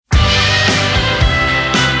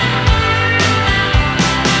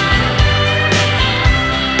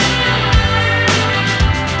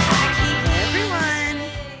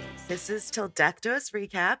Till Death Do Us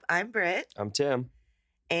Recap. I'm Britt, I'm Tim.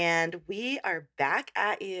 and we are back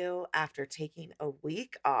at you after taking a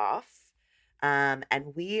week off. And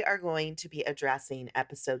we are going to be addressing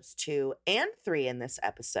episodes 2 and 3 in this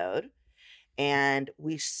episode. And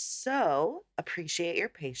we so appreciate your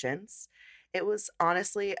patience. It was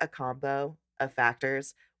honestly a combo of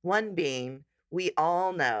factors. One being, we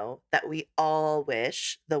all know that we all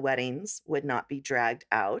wish the weddings would not be dragged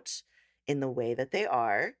out in the way that they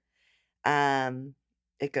are. Um,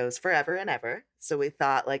 it goes forever and ever. So we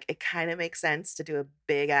thought like it kind of makes sense to do a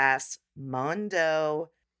big ass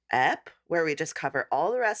Mondo ep where we just cover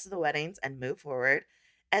all the rest of the weddings and move forward.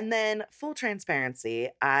 And then full transparency,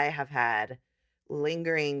 I have had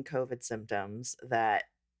lingering COVID symptoms that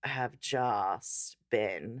have just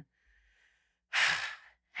been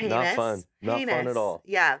Not heinous. fun. Not fun at all.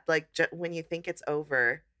 Yeah, like when you think it's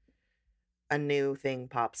over, a new thing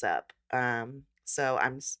pops up. So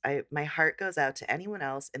my heart goes out to anyone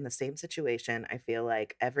else in the same situation. I feel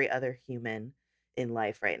like every other human in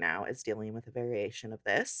life right now is dealing with a variation of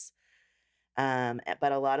this.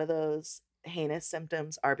 But a lot of those heinous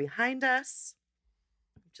symptoms are behind us.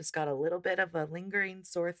 Just got a little bit of a lingering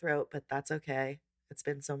sore throat, but that's okay. It's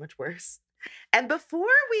been so much worse. And before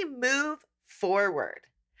we move forward,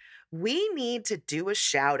 we need to do a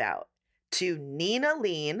shout out to Nina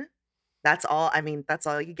Lean. That's all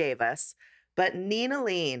you gave us. But Nina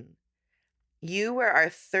Lean, you were our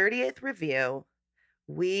 30th review.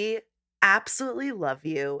 We absolutely love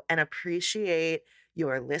you and appreciate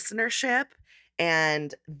your listenership.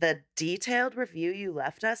 And the detailed review you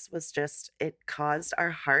left us was it caused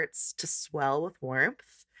our hearts to swell with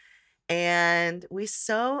warmth. And we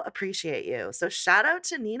so appreciate you. So shout out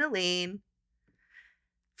to Nina Lean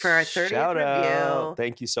for our 30th Shout review. out.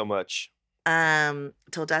 Thank you so much.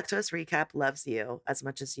 Till Death Do Us Recap loves you as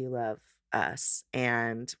much as you love us,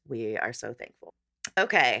 and we are so thankful.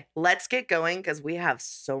 Okay, let's get going because we have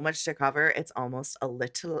so much to cover. It's almost a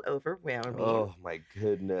little overwhelming. Oh my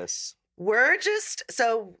goodness. We're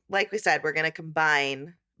like we said, we're going to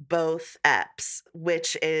combine both eps,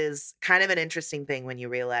 which is kind of an interesting thing when you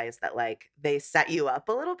realize that like they set you up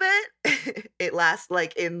a little bit. It lasts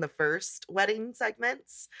like in the first wedding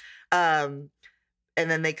segments. And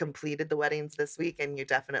then they completed the weddings this week, and you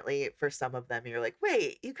definitely, for some of them, you're like,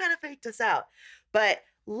 wait, you kind of faked us out. But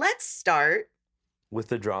let's start with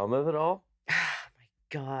the drama of it all. Oh my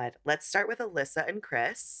God. Let's start with Alyssa and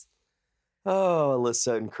Chris. Oh,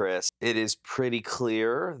 Alyssa and Chris. It is pretty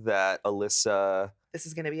clear that Alyssa... This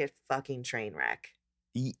is going to be a fucking train wreck.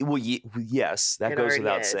 Yes, that goes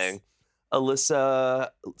without saying. Alyssa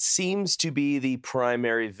seems to be the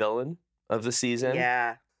primary villain of the season.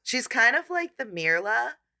 Yeah. She's kind of like the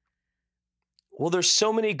Mirla. Well, there's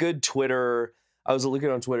so many good Twitter. I was looking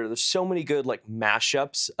on Twitter. There's so many good like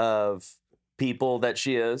mashups of people that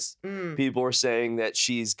she is. People are saying that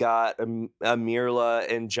she's got a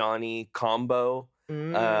Mirla and Johnny combo.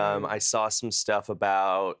 I saw some stuff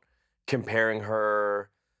about comparing her.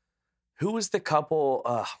 Who was the couple?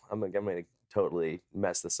 I'm going to totally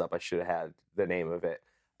mess this up. I should have had the name of it.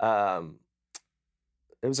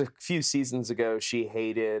 It was a few seasons ago. She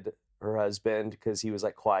hated her husband because he was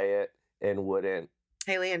like quiet and wouldn't.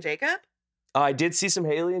 Haley and Jacob? I did see some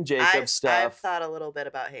Haley and Jacob stuff. I've thought a little bit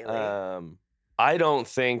about Haley. I don't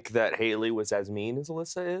think that Haley was as mean as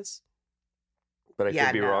Alyssa is, but I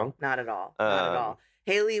could be wrong. Not at all. Not at all.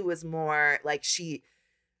 Haley was more like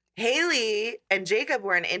Haley and Jacob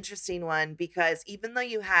were an interesting one because even though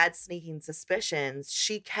you had sneaking suspicions,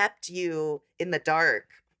 she kept you in the dark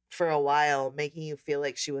for a while, making you feel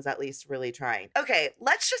like she was at least really trying. Okay,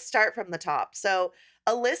 let's just start from the top. So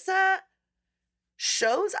Alyssa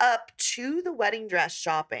shows up to the wedding dress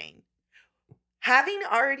shopping, having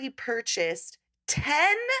already purchased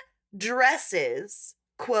 10 dresses,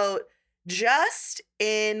 quote, just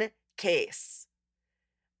in case.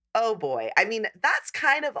 Oh boy. I mean, that's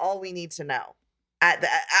kind of all we need to know.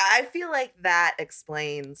 I feel like that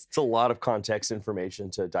explains... It's a lot of context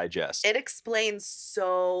information to digest. It explains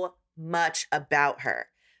so much about her.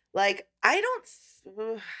 Like, I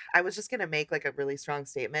was just going to make like a really strong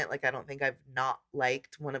statement. Like, I don't think I've not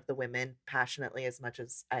liked one of the women passionately as much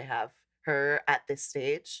as I have her at this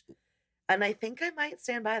stage. And I think I might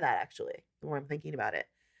stand by that, actually, the more I'm thinking about it.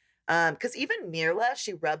 Because even Mirla,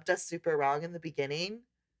 she rubbed us super wrong in the beginning.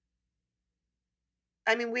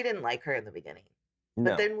 I mean, we didn't like her in the beginning.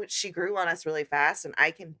 But then she grew on us really fast, and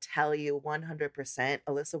I can tell you 100%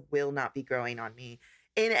 Alyssa will not be growing on me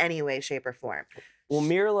in any way, shape, or form. Well,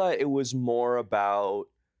 Mirla, it was more about...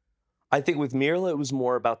 I think with Mirla, it was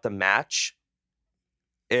more about the match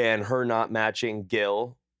and her not matching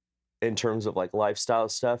Gil in terms of like lifestyle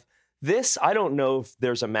stuff. This, I don't know if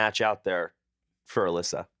there's a match out there for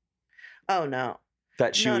Alyssa Oh no.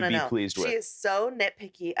 that she No, would no, be no. pleased She with. is so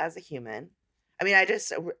nitpicky as a human. I mean,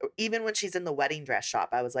 even when she's in the wedding dress shop,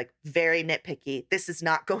 I was like, very nitpicky. This is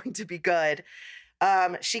not going to be good.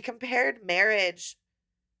 She compared marriage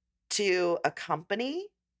to a company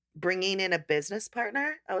bringing in a business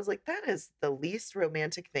partner. I was like, that is the least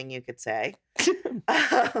romantic thing you could say.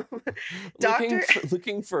 Um, Doctor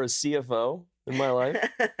looking for a CFO in my life.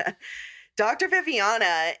 Dr.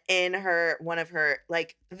 Viviana, in one of her,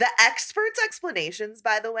 like, the experts' explanations,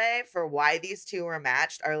 by the way, for why these two were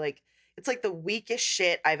matched are like, it's like the weakest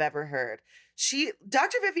shit I've ever heard.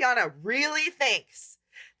 Dr. Viviana really thinks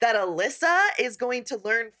that Alyssa is going to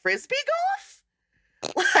learn frisbee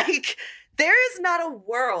golf? Like, there is not a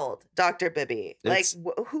world, Dr. Bibby. Like,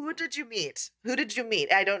 who did you meet? Who did you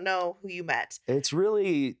meet? I don't know who you met. It's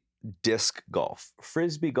really disc golf.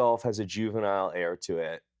 Frisbee golf has a juvenile air to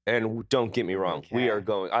it. And don't get me wrong, we are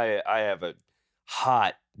going, I have a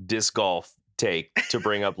hot disc golf take to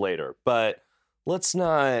bring up later, but let's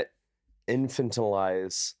not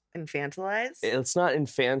infantilize. Let's not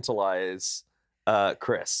infantilize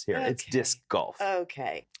Chris here. Okay. It's disc golf.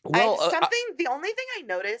 Okay. Well, the only thing I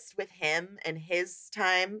noticed with him and his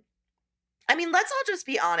time, I mean, let's all just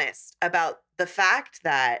be honest about the fact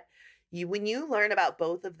that when you learn about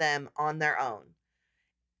both of them on their own,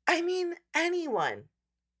 I mean, anyone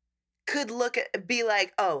could be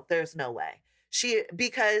like, oh, there's no way.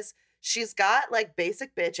 Because she's got like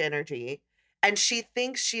basic bitch energy and she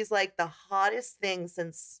thinks she's like the hottest thing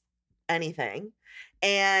since anything.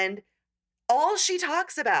 And all she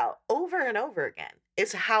talks about over and over again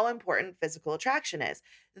is how important physical attraction is.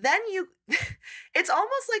 Then it's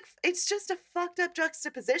almost like it's just a fucked up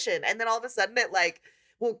juxtaposition. And then all of a sudden it like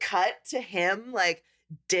will cut to him like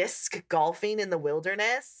disc golfing in the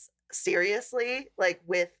wilderness. Seriously, like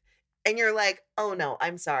and you're like, oh no,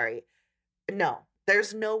 I'm sorry. No,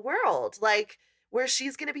 there's no world like where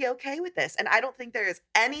she's going to be okay with this. And I don't think there is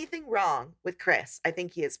anything wrong with Chris. I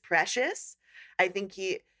think he is precious. I think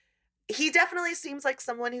he definitely seems like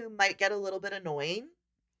someone who might get a little bit annoying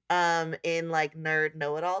in like nerd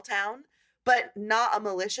know-it-all town, but not a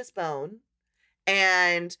malicious bone.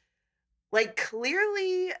 And like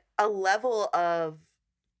clearly a level of,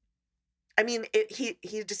 I mean,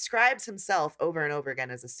 he describes himself over and over again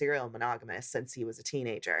as a serial monogamist since he was a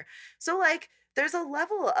teenager. So like there's a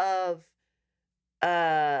level of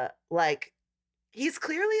like he's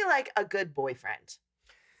clearly like a good boyfriend.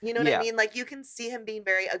 You know what I mean? Like you can see him being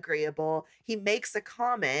very agreeable. He makes a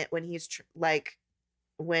comment when he's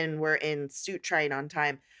when we're in suit trying on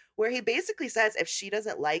time, where he basically says, if she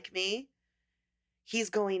doesn't like me, he's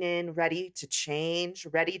going in ready to change,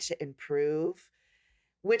 ready to improve,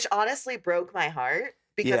 which honestly broke my heart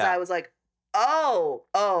because I was like, oh,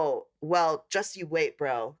 well, just you wait,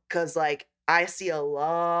 bro. Cause like I see a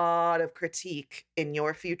lot of critique in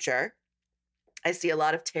your future. I see a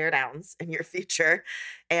lot of teardowns in your future,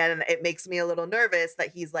 and it makes me a little nervous that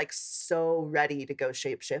he's like so ready to go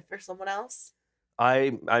shapeshift for someone else.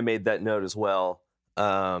 I made that note as well.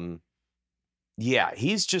 Yeah,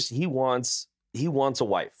 he wants a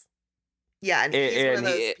wife. Yeah, and he's one of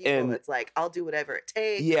those people that's like, I'll do whatever it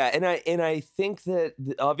takes. Yeah, and I think that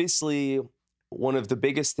obviously one of the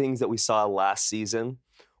biggest things that we saw last season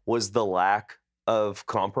was the lack of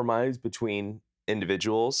compromise between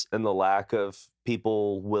individuals and the lack of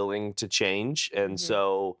people willing to change. And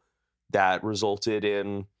so that resulted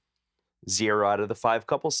in 0 out of the 5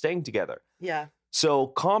 couples staying together. Yeah. So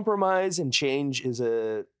compromise and change is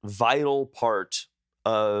a vital part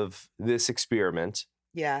of this experiment.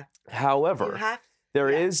 Yeah. However,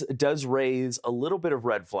 it does raise a little bit of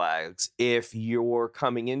red flags if you're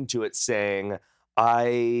coming into it saying,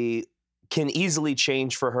 I can easily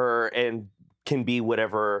change for her and can be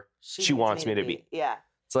whatever she wants me to be. Yeah.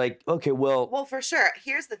 It's like, okay, well, for sure.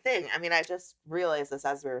 Here's the thing. I mean, I just realized this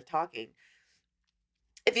as we were talking.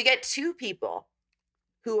 If you get 2 people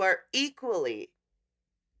who are equally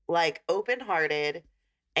like open-hearted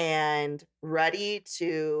and ready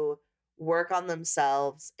to work on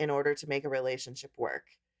themselves in order to make a relationship work.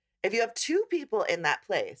 If you have 2 people in that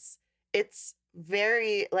place, it's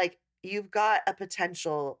very like you've got a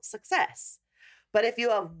potential success. But if you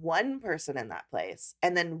have one person in that place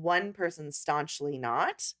and then one person staunchly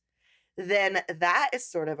not, then that is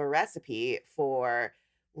sort of a recipe for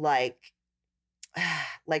like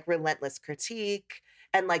relentless critique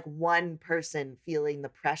and like one person feeling the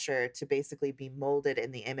pressure to basically be molded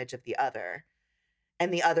in the image of the other,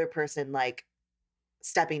 and the other person like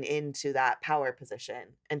stepping into that power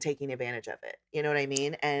position and taking advantage of it. You know what I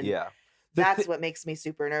mean? And that's what makes me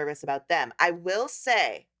super nervous about them. I will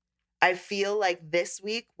say I feel like this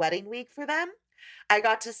week, wedding week for them, I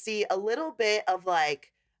got to see a little bit of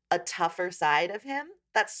like a tougher side of him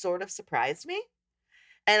that sort of surprised me.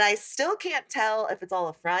 And I still can't tell if it's all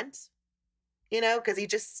a front, because he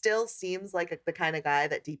just still seems like the kind of guy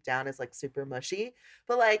that deep down is like super mushy.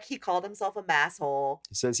 But like he called himself a masshole.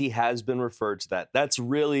 He says he has been referred to that. That's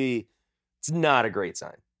really, it's not a great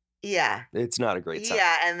sign. Yeah. It's not a great sign.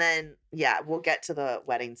 Yeah. And then, we'll get to the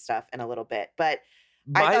wedding stuff in a little bit. But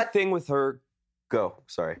my thing with her,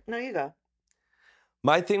 sorry. No, you go.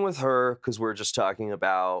 My thing with her, because we're just talking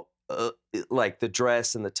about like the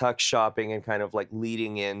dress and the tux shopping and kind of like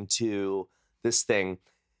leading into this thing.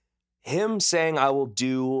 Him saying, I will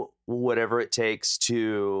do whatever it takes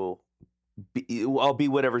to I'll be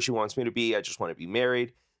whatever she wants me to be. I just want to be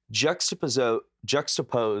married. Juxtaposed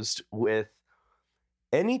with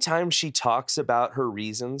anytime she talks about her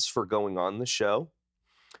reasons for going on the show,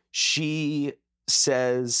 she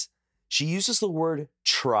uses the word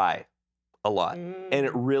try a lot. And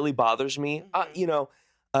it really bothers me.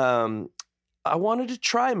 I wanted to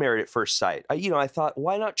try Married at First Sight. I thought,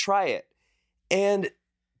 why not try it? And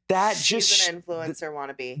that she's an influencer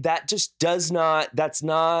wannabe. That just that's not,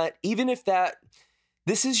 even if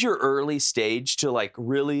this is your early stage to like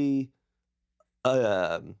really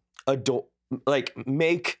adult, like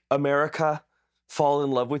make America fall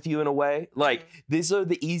in love with you in a way. Like these are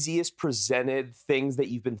the easiest presented things that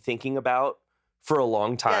you've been thinking about for a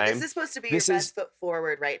long time. Yeah, this is supposed to be your best foot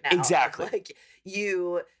forward right now. Exactly. Like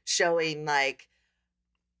you showing like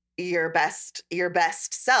your best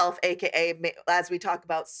self, aka, as we talk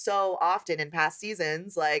about so often in past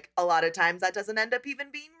seasons, like a lot of times that doesn't end up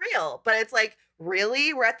even being real. But it's like,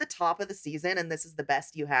 really, we're at the top of the season and this is the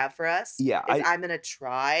best you have for us? Yeah. I'm gonna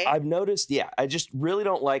try. I've noticed, I just really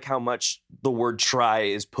don't like how much the word try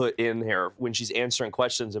is put in here when she's answering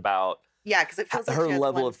questions about because it feels like her she has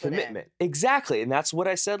level one of foot commitment. in. Exactly. And that's what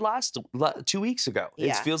I said 2 weeks ago. It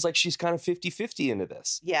Yeah. feels like she's kind of 50-50 into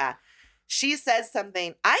this. Yeah. She says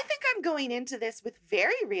something, I think I'm going into this with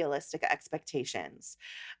very realistic expectations.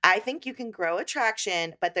 I think you can grow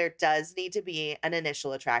attraction, but there does need to be an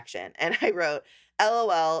initial attraction. And I wrote,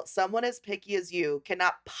 LOL, someone as picky as you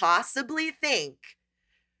cannot possibly think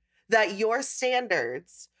that your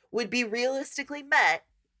standards would be realistically met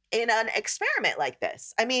in an experiment like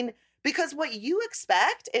this. I mean, because what you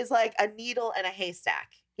expect is like a needle in a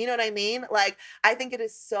haystack. You know what I mean? Like, I think it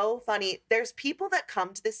is so funny. There's people that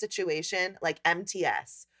come to this situation like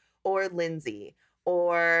MTS or Lindsay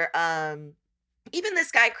or even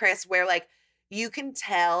this guy, Chris, where like you can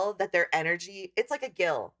tell that their energy, it's like a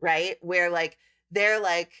Gil, right? Where like, they're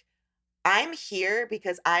like, I'm here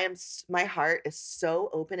because my heart is so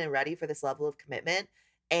open and ready for this level of commitment.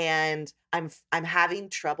 And I'm having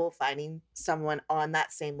trouble finding someone on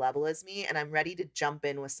that same level as me. And I'm ready to jump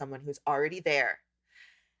in with someone who's already there.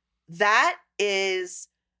 That is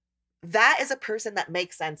a person that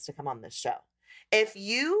makes sense to come on this show. If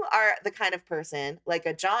you are the kind of person like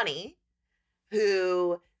a Johnny,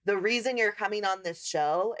 who the reason you're coming on this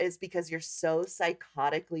show is because you're so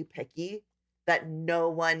psychotically picky that no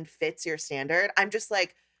one fits your standard, I'm just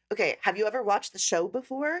like, okay, have you ever watched the show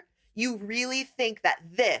before? You really think that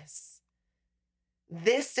this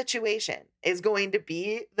situation is going to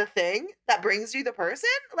be the thing that brings you the person?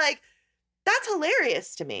 Like, that's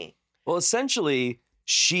hilarious to me. Well, essentially,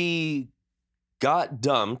 she got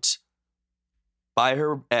dumped by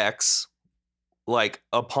her ex, like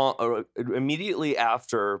immediately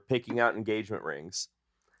after picking out engagement rings.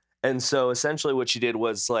 And so essentially what she did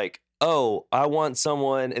was like, oh, I want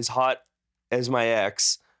someone as hot as my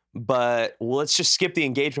ex, but let's just skip the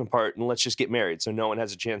engagement part and let's just get married so no one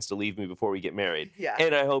has a chance to leave me before we get married. Yeah.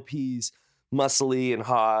 And I hope he's muscly and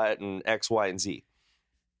hot and X, Y, and Z.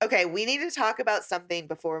 Okay, we need to talk about something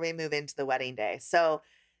before we move into the wedding day. So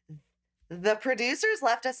the producers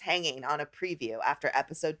left us hanging on a preview after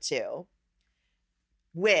episode 2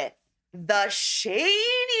 with the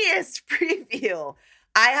shadiest preview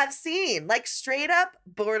I have seen. Like straight up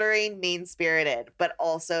bordering mean-spirited, but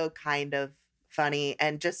also kind of funny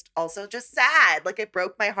and just sad. Like it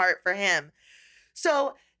broke my heart for him.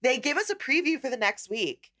 So they give us a preview for the next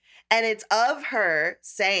week. And it's of her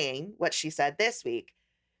saying what she said this week.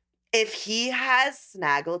 If he has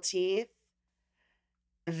snaggle teeth,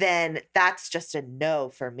 then that's just a no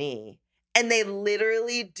for me. And they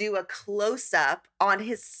literally do a close-up on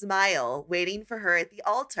his smile, waiting for her at the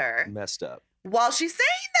altar. Messed up. While she's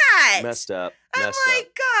saying that. Messed up. I'm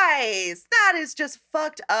like, guys, that is just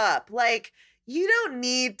fucked up. Like, you don't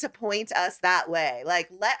need to point us that way. Like,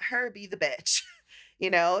 let her be the bitch.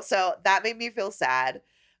 So that made me feel sad.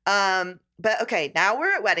 But okay, now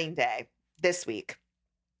we're at wedding day this week.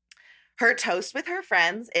 Her toast with her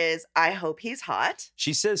friends is, I hope he's hot.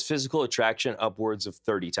 She says physical attraction upwards of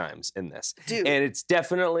 30 times in this. Dude. And it's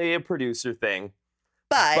definitely a producer thing.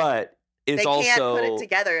 But it's they also can't put it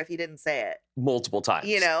together if you didn't say it. Multiple times.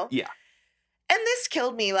 You know? Yeah. And this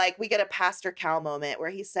killed me. Like, we get a Pastor Cal moment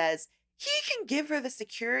where he says, he can give her the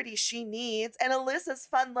security she needs, and Alyssa's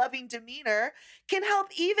fun-loving demeanor can help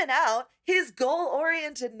even out his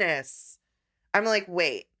goal-orientedness. I'm like,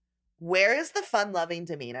 wait, where is the fun-loving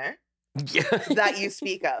demeanor that you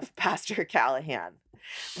speak of, Pastor Callahan?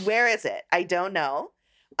 Where is it? I don't know.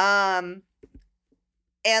 And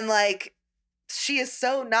like, she is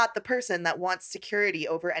so not the person that wants security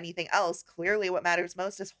over anything else. Clearly what matters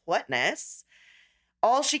most is whatness.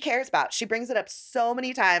 All she cares about. She brings it up so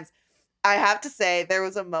many times. I have to say, there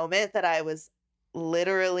was a moment that I was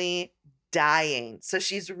literally dying. So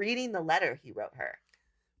she's reading the letter he wrote her.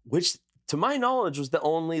 Which, to my knowledge, was the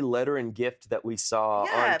only letter and gift that we saw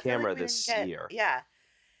on camera like this year. Yeah.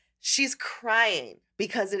 She's crying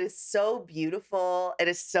because it is so beautiful. It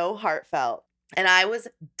is so heartfelt. And I was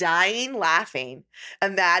dying laughing,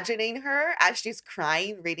 imagining her as she's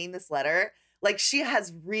crying, reading this letter. Like, she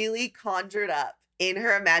has really conjured up in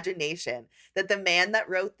her imagination that the man that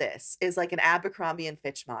wrote this is like an Abercrombie and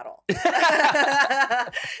Fitch model. And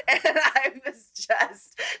I was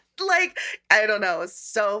just like, I don't know, it was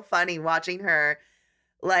so funny watching her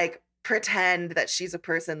like pretend that she's a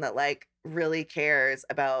person that like really cares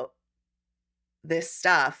about this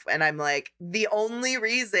stuff. And I'm like, the only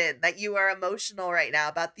reason that you are emotional right now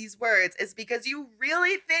about these words is because you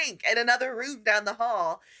really think in another room down the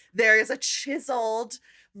hall there is a chiseled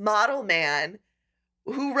model man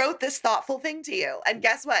who wrote this thoughtful thing to you. And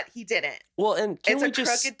guess what? He didn't. Well, and it's a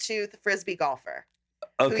crooked tooth Frisbee golfer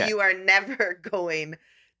who you are never going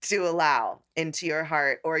to allow into your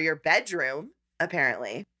heart or your bedroom,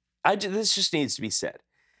 apparently. This just needs to be said.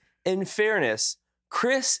 In fairness,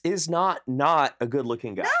 Chris is not a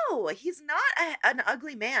good-looking guy. No, he's not an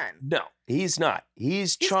ugly man. No, he's not.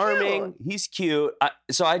 He's charming. Cute. He's cute.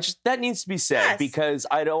 That needs to be said because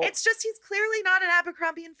I don't. It's just he's clearly not an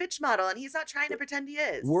Abercrombie and Fitch model, and he's not trying to pretend he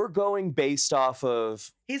is. We're going based off of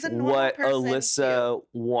what Alyssa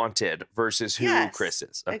wanted versus who Chris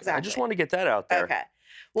is. Okay. Exactly. I just want to get that out there. Okay.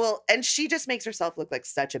 Well, and she just makes herself look like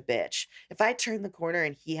such a bitch. If I turn the corner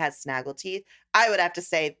and he has snaggle teeth, I would have to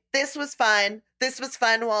say, this was fun. This was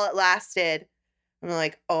fun while it lasted. I'm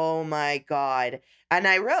like, oh my God. And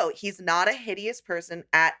I wrote, he's not a hideous person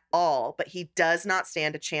at all, but he does not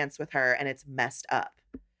stand a chance with her, and it's messed up.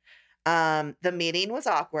 The meeting was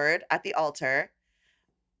awkward at the altar.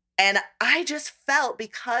 And I just felt,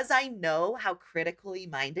 because I know how critically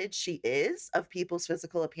minded she is of people's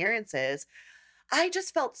physical appearances, I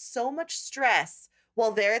just felt so much stress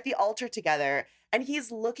while they're at the altar together, and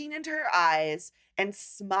he's looking into her eyes and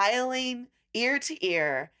smiling ear to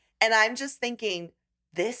ear. And I'm just thinking,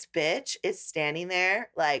 this bitch is standing there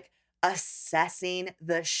like assessing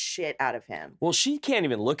the shit out of him. Well, she can't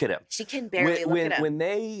even look at him. She can barely look at him.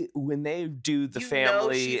 When they do the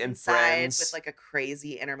family and friends with like a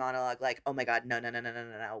crazy inner monologue, like, oh my God,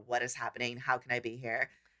 no, what is happening? How can I be here?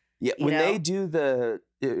 Yeah, when they do the,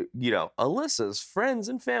 Alyssa's friends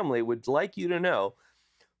and family would like you to know,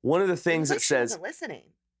 one of the things that says, listening.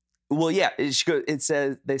 Well, yeah, it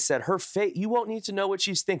says, they said her face, you won't need to know what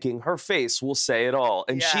she's thinking. Her face will say it all.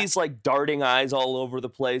 And she's like darting eyes all over the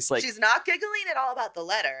place. Like, she's not giggling at all about the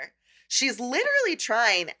letter. She's literally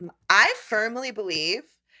trying. I firmly believe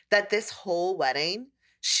that this whole wedding,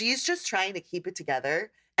 she's just trying to keep it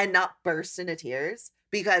together and not burst into tears,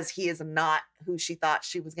 because he is not who she thought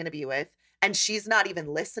she was going to be with. And she's not even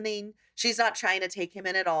listening. She's not trying to take him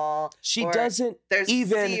in at all. She doesn't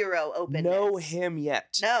even zero openness. know him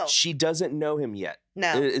yet. No. She doesn't know him yet.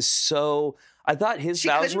 No. It is so... I thought his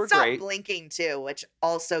vows were great. She couldn't stop blinking too, which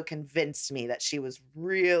also convinced me that she was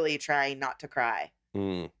really trying not to cry.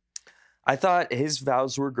 I thought his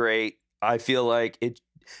vows were great. I feel like it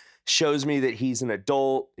shows me that he's an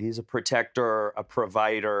adult. He's a protector, a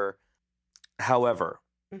provider. However,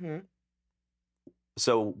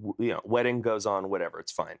 so, wedding goes on, whatever,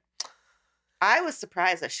 it's fine. I was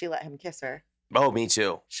surprised that she let him kiss her. Oh, me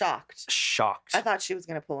too. Shocked. I thought she was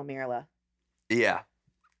going to pull a Mirla. Yeah.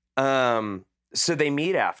 So they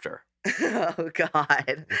meet after. Oh,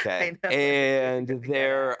 God. Okay. And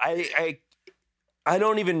they're, I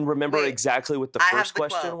don't even remember exactly what the first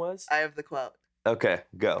question was. I have the quote. Okay,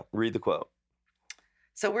 go. Read the quote.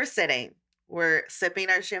 So we're sitting. We're sipping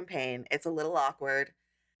our champagne. It's a little awkward.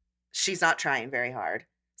 She's not trying very hard.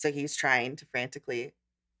 So he's trying to frantically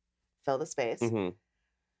fill the space. Here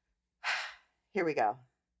we go.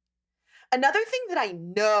 Another thing that I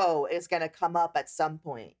know is going to come up at some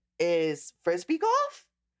point is frisbee golf.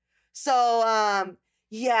 So,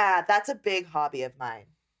 yeah, that's a big hobby of mine.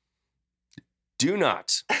 Do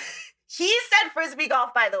not. He said frisbee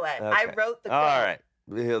golf, by the way. Okay. I wrote the quote. All right.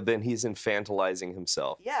 Well, then he's infantilizing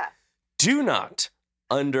himself. Yeah. Do not,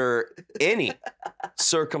 under any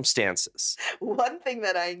circumstances, One thing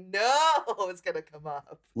that I know is going to come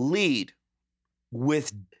up. lead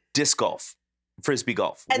with disc golf, frisbee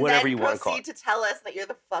golf, And whatever then you want to call it. proceed to tell us that you're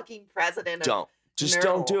the fucking president of Don't. Just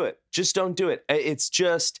don't do it. Just don't do it. It's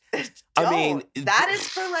just, I mean, that is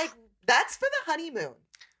for that's for the honeymoon.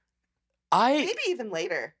 Maybe even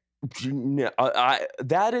later. No,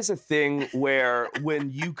 that is a thing where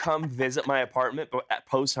when you come visit my apartment at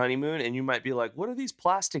post honeymoon, and you might be like, "What are these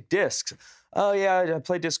plastic discs?" Oh yeah, I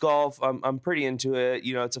play disc golf. I'm pretty into it.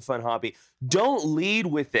 You know, it's a fun hobby. Don't lead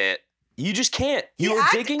with it. You just can't. You are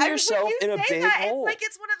digging yourself in a big hole. It's like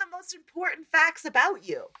it's one of the most important facts about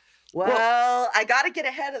you. Well, I got to get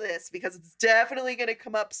ahead of this because it's definitely going to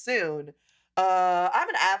come up soon. I'm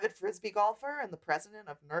an avid frisbee golfer and the president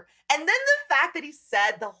of NERF. And then the fact that he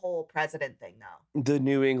said the whole president thing now. The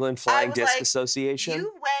New England Flying Disc Association.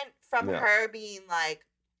 You went from her being like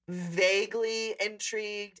vaguely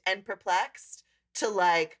intrigued and perplexed to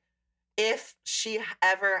like, if she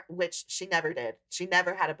ever, which she never did, she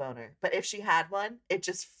never had a boner, but if she had one, it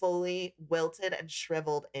just fully wilted and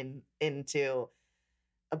shriveled into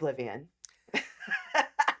oblivion.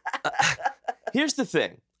 Here's the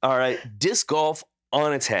thing. All right, disc golf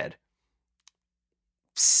on its head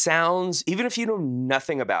sounds, even if you know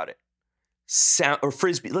nothing about it, or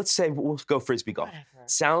frisbee, let's say we'll go frisbee golf,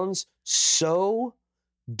 sounds so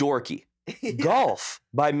dorky. Yeah. Golf,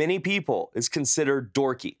 by many people, is considered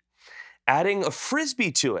dorky. Adding a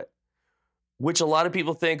frisbee to it, which a lot of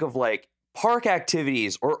people think of like park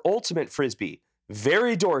activities or ultimate frisbee,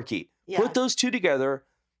 very dorky. Yeah. Put those two together,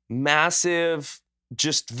 massive,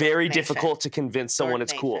 just very difficult to convince someone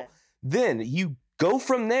it's cool. Then you go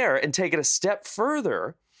from there and take it a step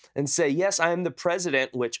further and say, yes, I am the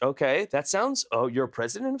president, which, okay, that sounds, oh, you're a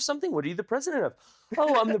president of something? What are you the president of?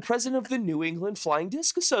 Oh, I'm the president of the New England Flying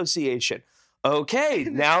Disc Association. Okay,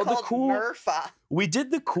 now the cool, NERFA. We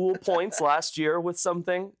did the cool points last year with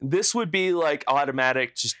something. This would be like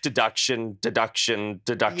automatic, just deduction.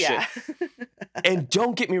 Yeah. And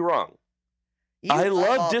don't get me wrong. I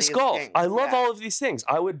love disc golf. Things. I love all of these things.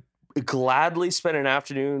 I would gladly spend an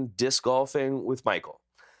afternoon disc golfing with Michael.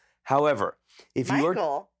 However, if you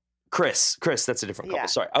are Chris, that's a different couple.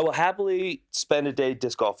 Sorry. I will happily spend a day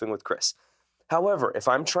disc golfing with Chris. However, if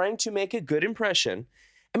I'm trying to make a good impression,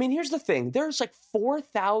 I mean, here's the thing. There's like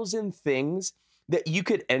 4,000 things that you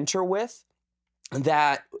could enter with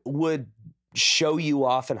that would show you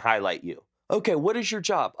off and highlight you. Okay, what is your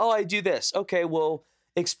job? Oh, I do this. Okay, well,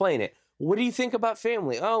 explain it. What do you think about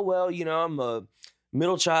family? Oh, well, you know, I'm a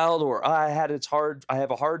middle child, or I have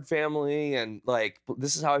a hard family, and like,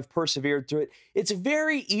 this is how I've persevered through it. It's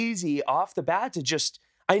very easy off the bat to just,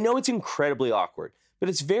 I know it's incredibly awkward, but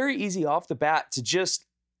it's very easy off the bat to just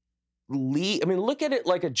lead. I mean, look at it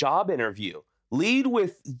like a job interview. Lead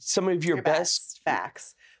with some of your best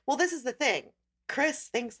facts. Well, this is the thing. Chris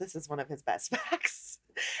thinks this is one of his best facts.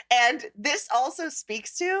 And this also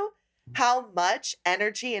speaks to how much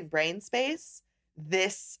energy and brain space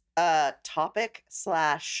this topic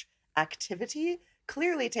 / activity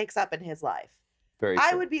clearly takes up in his life. Very true.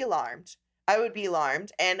 I would be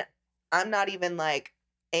alarmed. And I'm not even like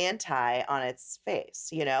anti on its face,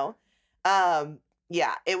 you know?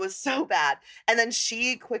 Yeah, it was so bad. And then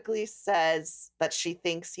she quickly says that she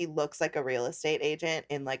thinks he looks like a real estate agent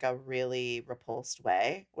in like a really repulsed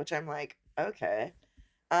way, which I'm like, okay.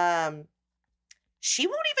 She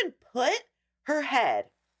won't even put her head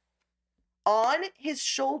on his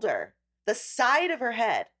shoulder, the side of her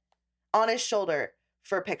head on his shoulder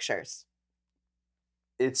for pictures.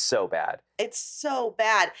 It's so bad. It's so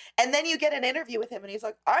bad. And then you get an interview with him and he's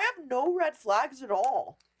like, I have no red flags at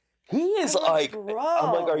all. He is like, bro.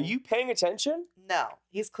 I'm like, are you paying attention? No,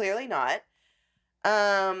 he's clearly not.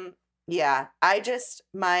 Yeah,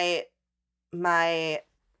 my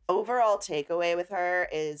overall takeaway with her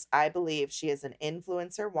is I believe she is an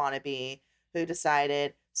influencer wannabe who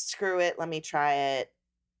decided, screw it, let me try it.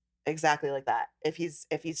 Exactly like that. If he's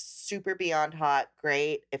super beyond hot,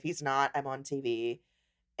 great. If he's not, I'm on TV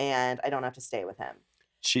and I don't have to stay with him.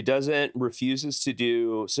 She refuses to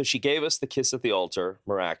do, so she gave us the kiss at the altar,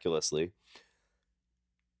 miraculously.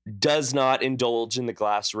 Does not indulge in the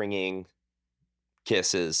glass ringing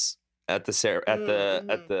kisses at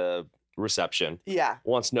the reception. Yeah.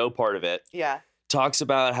 Wants no part of it. Yeah. Talks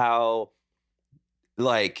about how,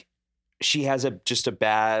 like, she has just a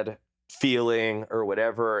bad feeling or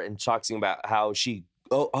whatever, and talking about how she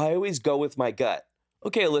I always go with my gut.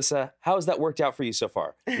 Okay, Alyssa, how has that worked out for you so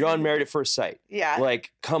far? You're on Married at First Sight. Yeah.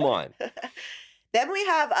 Like, come on. Then we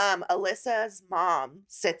have Alyssa's mom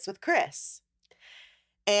sits with Chris.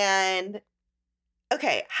 And,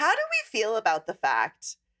 okay, how do we feel about the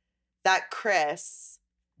fact that Chris,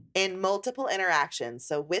 in multiple interactions,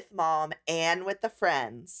 so with mom and with the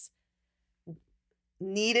friends,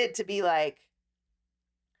 needed to be like,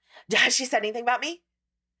 has she said anything about me?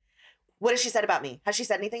 What has she said about me? Has she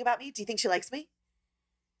said anything about me? Do you think she likes me?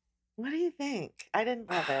 What do you think? I didn't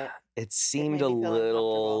love it. It seemed made a me feel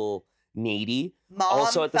little needy. Mom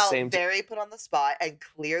Also at the felt same very put on the spot and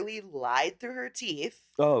clearly lied through her teeth.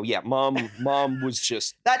 Oh yeah, mom was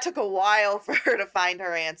just That took a while for her to find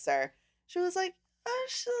her answer. She was like, oh,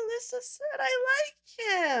 Alyssa said I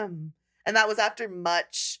like him. And that was after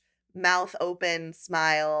much mouth open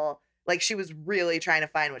smile. Like she was really trying to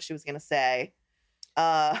find what she was going to say.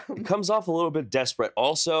 It comes off a little bit desperate.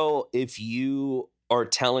 Also, if you are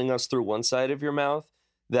telling us through one side of your mouth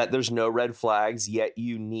that there's no red flags, yet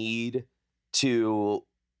you need to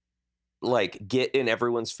like get in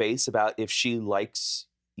everyone's face about if she likes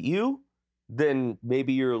you, then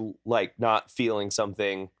maybe you're like not feeling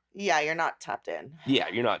something. Yeah, you're not tapped in. Yeah,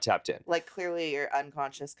 you're not tapped in. Like clearly your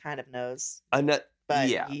unconscious kind of knows, but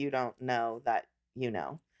yeah, you don't know that you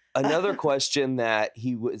know. Another question that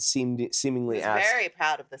he would seemingly asked. Very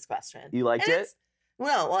proud of this question. You liked it?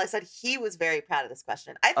 No, well, I said he was very proud of this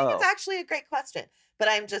question. I think it's actually a great question. But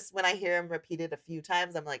I'm just, when I hear him repeat it a few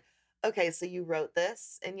times, I'm like, okay, so you wrote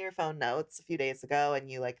this in your phone notes a few days ago and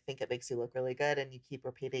you like think it makes you look really good and you keep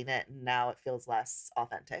repeating it and now it feels less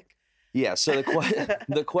authentic. Yeah, so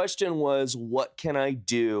the question was, what can I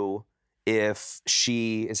do if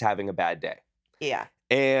she is having a bad day? Yeah.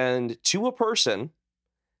 And to a person,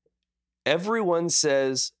 everyone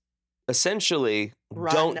says, essentially,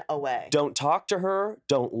 run away. Don't talk to her.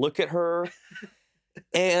 Don't look at her.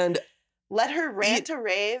 And let her rant to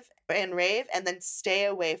rave and then stay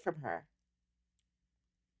away from her.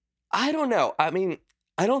 I don't know. I mean,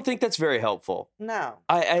 I don't think that's very helpful. No.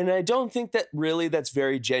 I don't think that really that's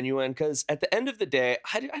very genuine because at the end of the day,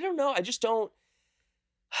 I don't know. I just don't.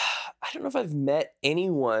 I don't know if I've met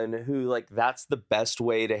anyone who like that's the best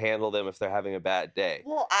way to handle them if they're having a bad day.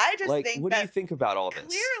 Well, I just like, think what do you think about all this?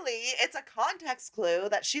 Clearly, it's a context clue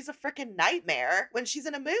that she's a freaking nightmare when she's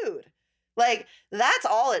in a mood. Like, that's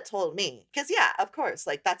all it told me. Because, yeah, of course,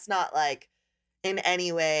 like, that's not, like, in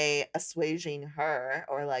any way assuaging her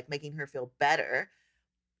or, like, making her feel better.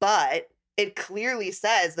 But it clearly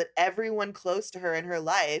says that everyone close to her in her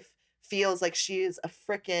life feels like she is a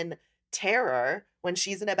freaking terror when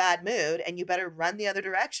she's in a bad mood, and you better run the other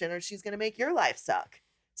direction or she's going to make your life suck.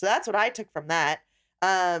 So that's what I took from that.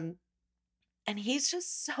 And he's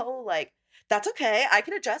just so, like, that's okay. I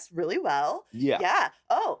can adjust really well. Yeah. Yeah.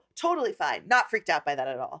 Oh, totally fine. Not freaked out by that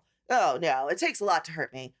at all. Oh, no, it takes a lot to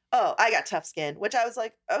hurt me. Oh, I got tough skin, which I was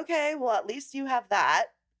like, okay, well, at least you have that.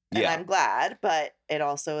 And I'm glad, but it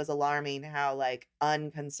also is alarming how, like,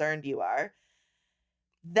 unconcerned you are.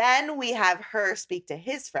 Then we have her speak to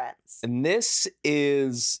his friends. And this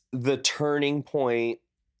is the turning point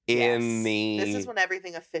in This is when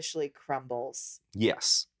everything officially crumbles.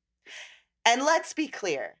 Yes. And let's be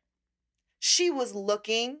clear. She was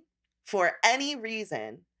looking for any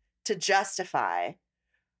reason to justify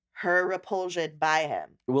her repulsion by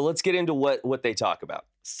him. Well, let's get into what they talk about.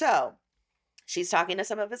 So, she's talking to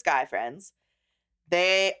some of his guy friends.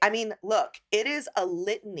 Look, it is a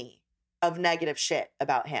litany of negative shit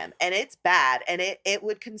about him. And it's bad. And it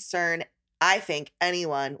would concern, I think,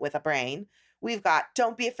 anyone with a brain. We've got,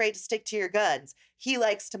 don't be afraid to stick to your guns. He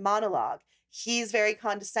likes to monologue. He's very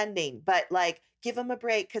condescending, but like, give him a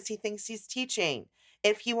break because he thinks he's teaching.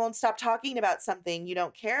 If he won't stop talking about something you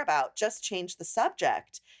don't care about, just change the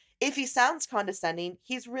subject. If he sounds condescending,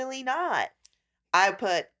 he's really not. I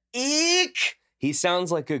put, eek. He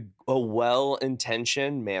sounds like a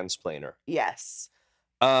well-intentioned mansplainer. Yes.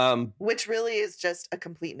 Which really is just a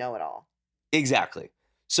complete know-it-all. Exactly.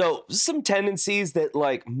 So some tendencies that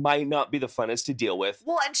like might not be the funnest to deal with.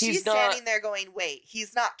 Well, and she's standing there going, wait,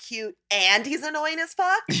 he's not cute and he's annoying as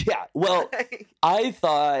fuck? Yeah. Well, I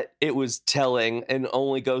thought it was telling and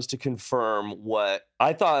only goes to confirm what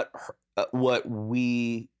I thought what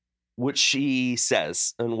she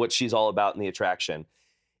says and what she's all about in the attraction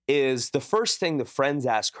is the first thing the friends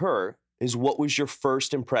ask her is, what was your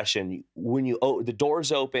first impression when the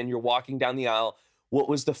doors open, you're walking down the aisle, what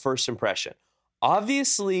was the first impression?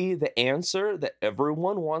 Obviously, the answer that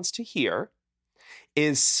everyone wants to hear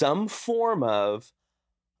is some form of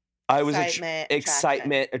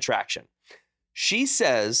excitement, attraction. She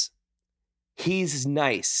says, he's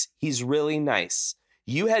nice. He's really nice.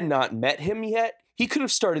 You had not met him yet. He could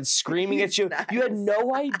have started screaming at you. Nice. You had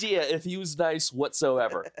no idea if he was nice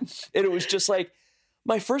whatsoever. And it was just like,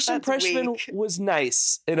 my first That's impression weak. was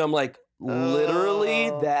nice. And I'm like, literally,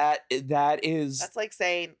 Oh. that is... That's like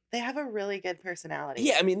saying they have a really good personality.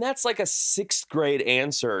 Yeah, I mean, that's like a 6th grade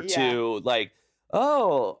answer Yeah. to like,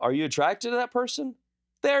 oh, are you attracted to that person?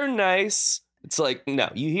 They're nice. It's like, no,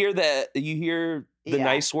 you hear the Yeah.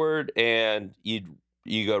 nice word and you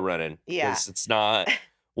go running. Yeah. 'Cause it's not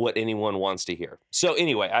what anyone wants to hear. So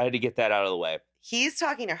anyway, I had to get that out of the way. He's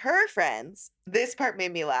talking to her friends. This part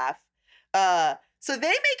made me laugh. So they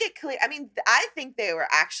make it clear. I mean, I think they were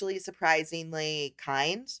actually surprisingly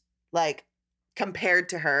kind, like compared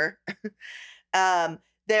to her.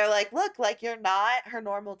 They're like, look, like you're not her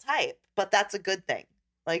normal type, but that's a good thing.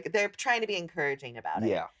 Like they're trying to be encouraging about it.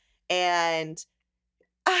 Yeah. And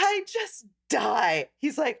I just die.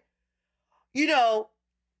 He's like,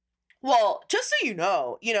 well, just so you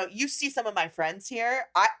know, you see some of my friends here.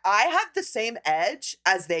 I have the same edge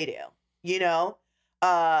as they do,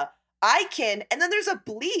 I can, and then there's a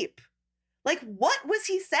bleep. Like, what was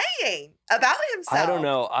he saying about himself? I don't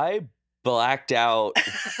know. I blacked out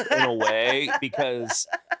in a way because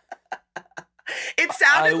it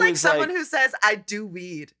sounded I like was someone like- who says, I do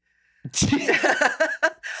weed.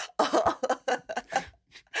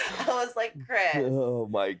 I was like, Chris. Oh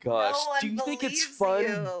my gosh. one Do you think it's believes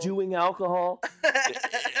fun you. doing alcohol?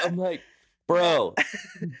 I'm like, bro,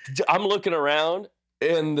 I'm looking around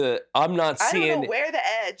and I'm not I don't seeing know where the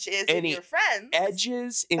edge is in any your friends.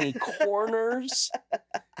 edges, any corners,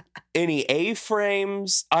 any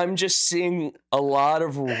A-frames. I'm just seeing a lot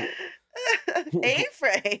of...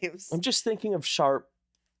 A-frames. I'm just thinking of sharp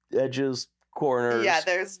edges, corners. Yeah,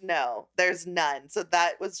 there's none. So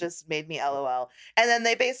that was just made me LOL. And then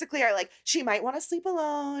they basically are like, she might want to sleep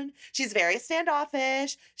alone. She's very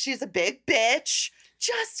standoffish. She's a big bitch.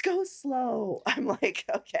 Just go slow. I'm like,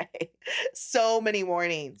 okay. So many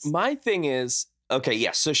warnings. My thing is, okay,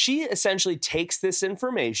 yes. So she essentially takes this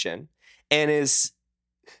information and is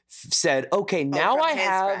said, okay, now from I his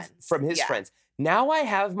have friends. from his Yeah. friends. Now I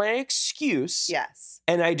have my excuse. Yes.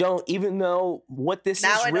 And I don't even know what this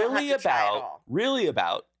Now is I don't really have to try it about. all. Really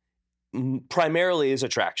about primarily is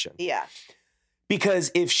attraction. Yeah. Because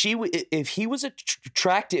if he was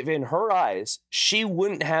attractive in her eyes, she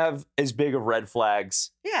wouldn't have as big of red flags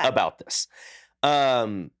Yeah. about this.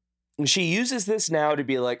 She uses this now to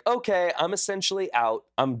be like, okay, I'm essentially out.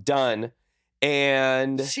 I'm done.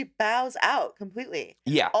 And She bows out completely.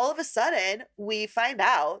 yeah, All of a sudden, we find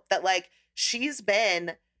out that like she's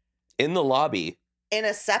been in the lobby. in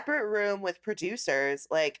a separate room with producers,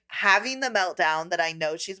 like having the meltdown that I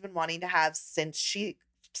know she's been wanting to have since she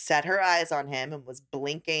set her eyes on him and was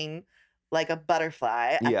blinking like a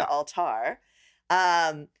butterfly at Yeah. the altar.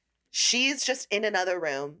 She's just in another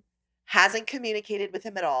room, hasn't communicated with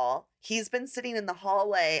him at all. He's been sitting in the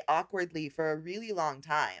hallway awkwardly for a really long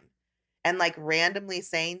time and like randomly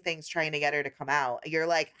saying things trying to get her to come out. You're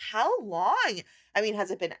like, how long? I mean,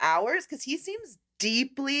 has it been hours? Because he seems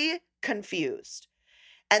deeply confused.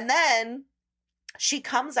 And then she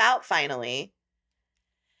comes out finally.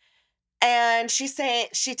 And she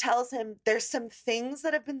tells him there's some things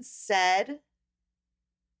that have been said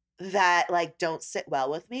that like don't sit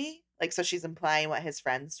well with me. Like, so she's implying what his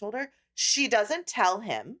friends told her. She doesn't tell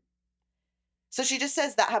him. So she just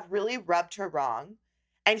says that have really rubbed her wrong.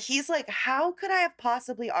 And he's like, how could I have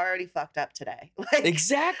possibly already fucked up today? Like,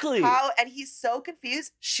 Exactly. how? And he's so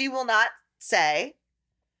confused. She will not say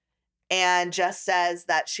and just says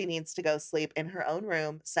that she needs to go sleep in her own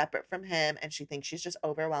room separate from him. And she thinks she's just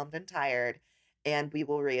overwhelmed and tired. And we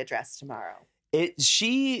will readdress tomorrow.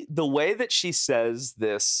 The way that she says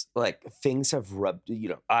this, like things have rubbed,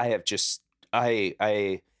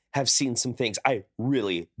 I have seen some things I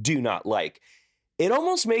really do not like. It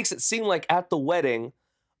almost makes it seem like at the wedding,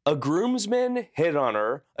 a groomsman hit on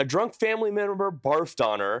her, a drunk family member barfed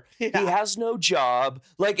on her, Yeah. he has no job.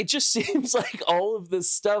 Like, it just seems like all of this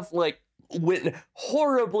stuff like went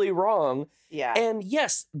horribly wrong. Yeah. And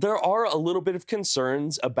yes, there are a little bit of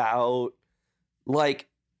concerns about like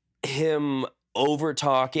him over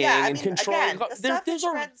talking Yeah, I and mean, controlling. again, the stuff his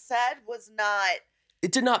friend said was not.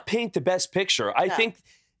 It did not paint the best picture. I No. think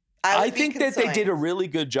I that they did a really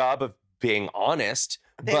good job of being honest,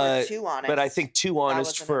 They were but too honest. but I think too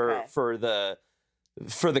honest wasn't for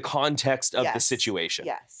okay. the context of the Yes. situation.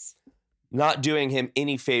 Yes. Not doing him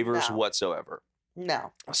any favors No. whatsoever.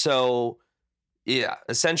 No. So, yeah,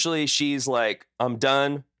 essentially she's like, I'm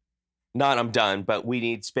done. Not I'm done, but we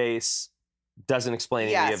need space. Doesn't explain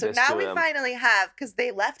any Yeah. of So this now to we him. finally have, because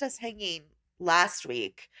they left us hanging last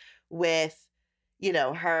week with,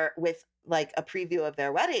 her with like a preview of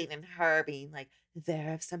their wedding and her being like,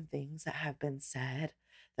 there are some things that have been said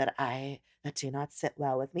that do not sit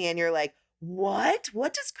well with me. And you're like, what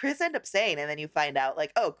does Chris end up saying? And then you find out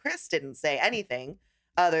like, oh, Chris didn't say anything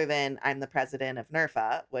other than I'm the president of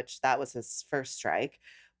NERFA, which that was his first strike.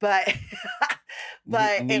 But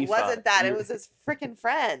but it wasn't that. It was his freaking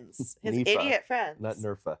friends, his NEFA, idiot friends. not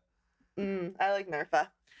NERFA. I like NERFA.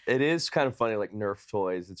 It is kind of funny, like Nerf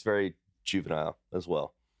toys. It's very juvenile as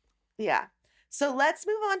well. Yeah. So let's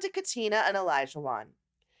move on to Katina and Elijah.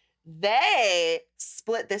 They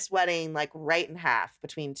split this wedding like right in half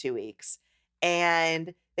between 2 weeks.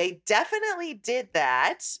 And they definitely did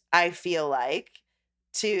that, I feel like,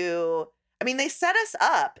 they set us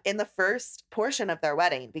up in the first portion of their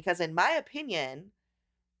wedding because, in my opinion,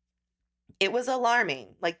 it was alarming.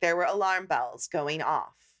 Like, there were alarm bells going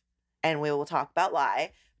off, and we will talk about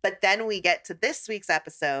why. But then we get to this week's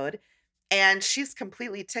episode, and she's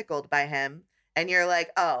completely tickled by him. And you're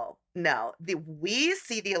like, oh, no, we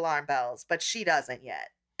see the alarm bells, but she doesn't yet.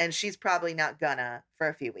 And she's probably not gonna for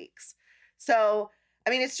a few weeks. So,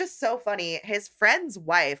 it's just so funny. His friend's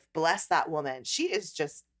wife, bless that woman, she is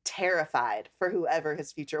just terrified for whoever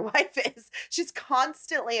his future wife is. She's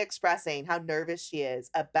constantly expressing how nervous she is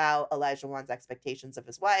about Elijah Wan's expectations of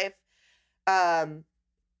his wife.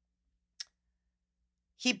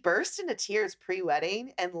 He burst into tears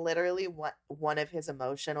pre-wedding, and literally one of his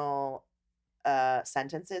emotional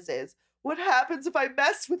sentences is, "What happens if I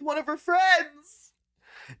mess with one of her friends?"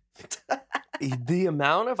 The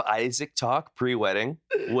amount of Isaac talk pre-wedding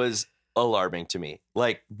was alarming to me.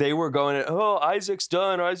 Like, they were going, oh, Isaac's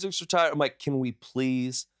done, Isaac's retired. I'm like, can we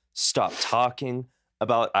please stop talking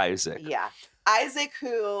about Isaac? Yeah. Isaac,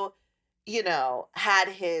 who, had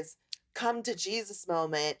his come to Jesus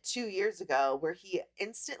moment 2 years ago where he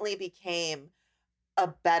instantly became a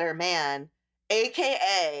better man,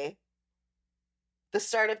 aka the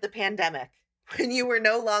start of the pandemic, when you were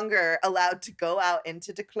no longer allowed to go out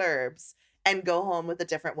into the clubs and go home with a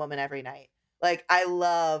different woman every night. Like, I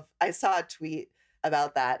saw a tweet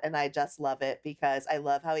about that, and I just love it because I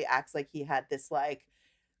love how he acts like he had this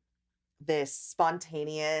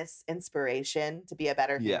spontaneous inspiration to be a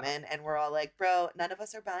better human. And we're all like, bro, none of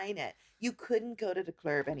us are buying it. You couldn't go to the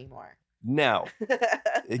club anymore. Now,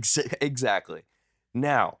 exactly.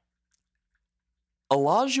 Now,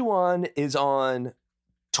 Olajuwon is on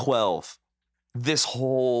 12 this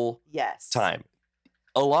whole time.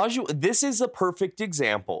 This is a perfect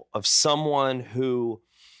example of someone who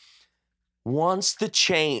wants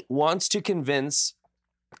to convincing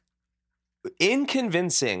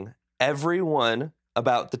everyone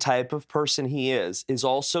about the type of person he is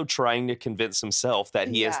also trying to convince himself that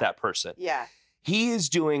he is that person. Yeah. He is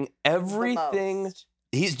doing everything.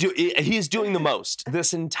 He's doing the most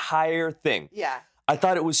this entire thing. Yeah. I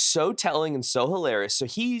thought it was so telling and so hilarious. So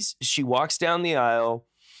she walks down the aisle.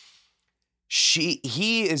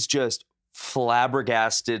 He is just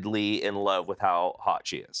flabbergastedly in love with how hot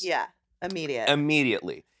she is. Yeah,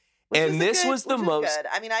 immediately. And this was the most good.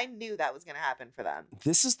 I knew that was going to happen for them.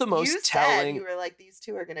 This is the most telling. You were like, these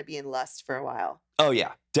two are going to be in lust for a while. Oh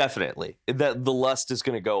yeah, definitely. The lust is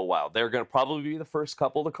going to go a while. They're going to probably be the first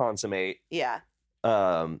couple to consummate. Yeah.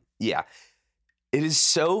 Yeah. It was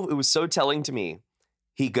so telling to me.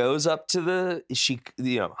 He goes up to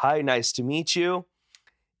hi, nice to meet you.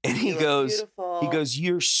 And he goes,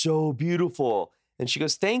 you're so beautiful. And she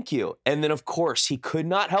goes, thank you. And then, of course, he could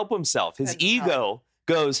not help himself. His ego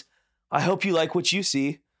goes, I hope you like what you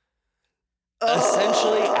see.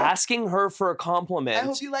 Essentially asking her for a compliment. I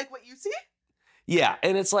hope you like what you see? Yeah.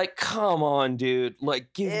 And it's like, come on, dude.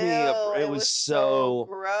 Like, give me a... It was so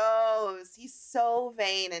gross. He's so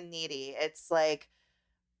vain and needy. It's like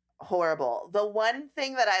horrible. The one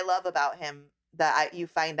thing that I love about him that you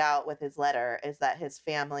find out with his letter is that his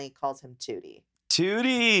family calls him Tootie.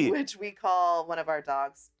 Tootie! Which we call one of our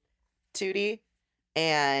dogs Tootie.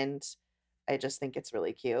 And I just think it's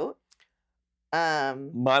really cute.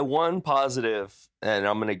 My one positive, and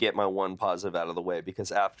I'm going to get my one positive out of the way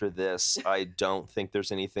because after this, I don't think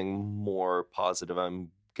there's anything more positive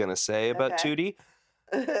I'm going to say about Tootie.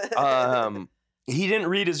 He didn't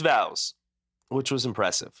read his vows, which was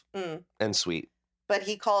impressive and sweet. But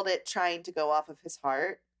he called it trying to go off of his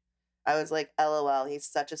heart. I was like, LOL, he's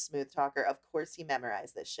such a smooth talker. Of course he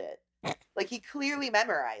memorized this shit. Like, he clearly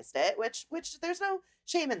memorized it, which there's no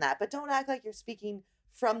shame in that. But don't act like you're speaking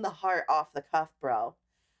from the heart off the cuff, bro.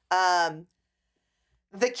 The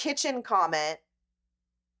kitchen comment,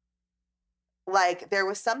 like, there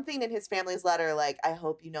was something in his family's letter, like, I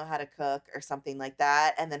hope you know how to cook or something like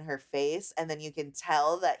that. And then her face. And then you can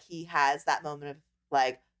tell that he has that moment of,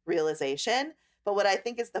 like, realization. But what I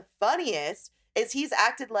think is the funniest is he's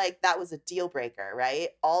acted like that was a deal breaker, right?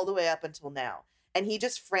 All the way up until now. And he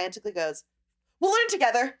just frantically goes, we'll learn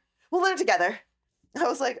together. We'll learn together. I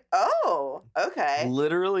was like, oh, okay.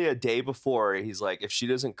 Literally a day before, he's like, if she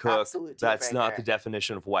doesn't cook, Absolute deal that's not the breaker.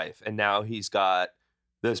 definition of wife. And now he's got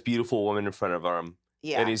this beautiful woman in front of him.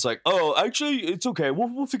 Yeah. And he's like, oh, actually, it's okay.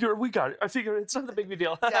 We'll figure it. We got it. I figure it's not the big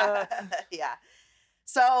deal. Yeah. Yeah.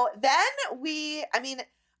 So then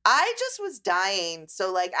I just was dying.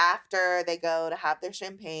 So like after they go to have their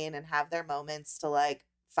champagne and have their moments to like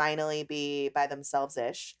finally be by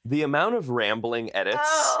themselves-ish. The amount of rambling edits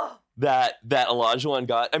Oh. that Olajuwon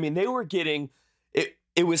got, I mean, they were getting it.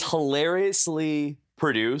 It was hilariously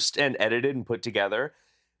produced and edited and put together.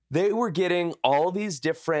 They were getting all these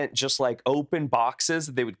different, just like open boxes.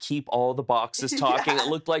 They would keep all the boxes talking. Yeah. It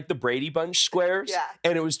looked like the Brady Bunch squares. Yeah.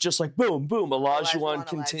 And it was just like boom, boom, Olajuwon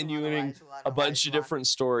continuing a bunch of different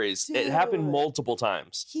stories. Dude. It happened multiple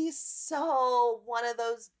times. He's so one of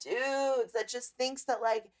those dudes that just thinks that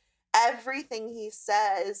like everything he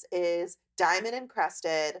says is diamond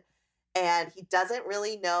encrusted, and he doesn't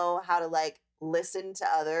really know how to like listen to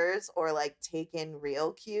others or like take in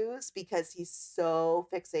real cues because he's so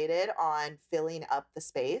fixated on filling up the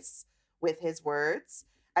space with his words.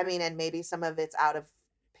 I mean, and maybe some of it's out of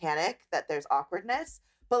panic that there's awkwardness,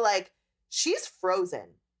 but like she's frozen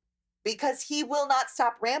because he will not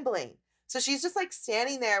stop rambling. So she's just like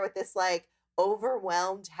standing there with this like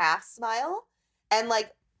overwhelmed half smile, and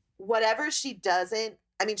like whatever she doesn't,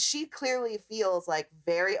 I mean, she clearly feels like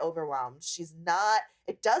very overwhelmed. She's not,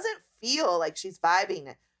 it doesn't feel like she's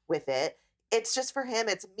vibing with it. It's just for him,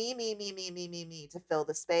 it's me to fill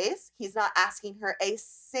the space. He's not asking her a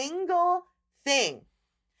single thing.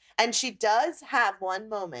 And she does have one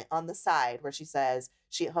moment on the side where she says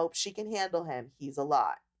she hopes she can handle him. He's a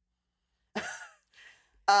lot.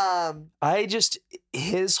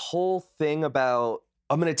 His whole thing about,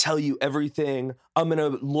 I'm going to tell you everything.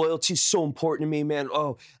 Loyalty's so important to me, man.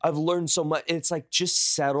 Oh, I've learned so much. It's like,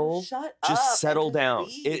 just settle. Shut just up settle and down.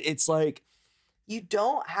 read. It's like, you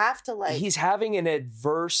don't have to like. he's having an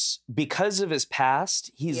adverse, because of his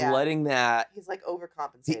past, he's Yeah. letting that. He's like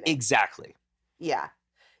overcompensating. Exactly. Yeah.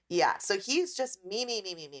 Yeah. So he's just me.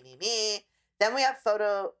 Then we have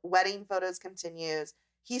wedding photos continues.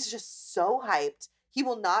 He's just so hyped. He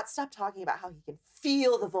will not stop talking about how he can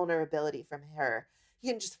feel the vulnerability from her. He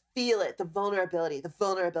can just feel it, the vulnerability.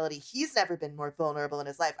 He's never been more vulnerable in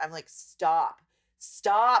his life. I'm like, stop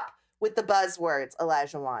with the buzzwords,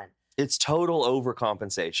 Olajuwon. It's total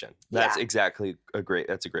overcompensation. That's Yeah. exactly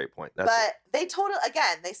that's a great point. But they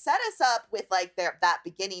set us up with like that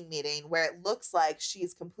beginning meeting where it looks like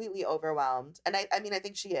she's completely overwhelmed. And I mean, I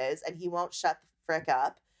think she is, and he won't shut the frick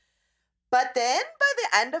up. But then by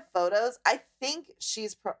the end of photos, I think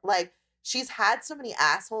she's had so many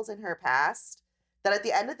assholes in her past that at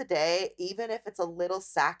the end of the day, even if it's a little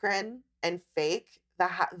saccharine and fake,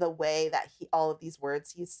 the way that all of these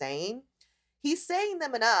words he's saying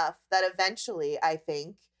them enough that eventually I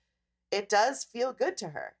think it does feel good to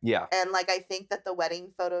her. Yeah. And like, I think that the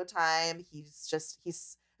wedding photo time,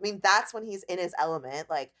 that's when he's in his element,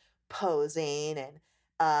 like posing and,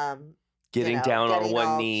 getting down on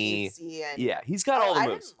one knee. Yeah. He's got all the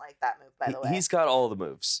moves. I didn't like that move, by the way. He's got all the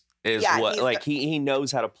moves. He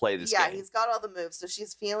knows how to play this game. Yeah, he's got all the moves. So she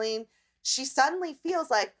suddenly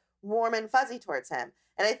feels like warm and fuzzy towards him.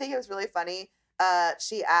 And I think it was really funny.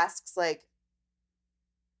 She asks like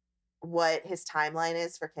what his timeline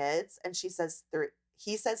is for kids, and he says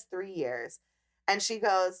 3 years, and she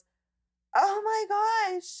goes, oh my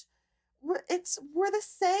gosh, we're the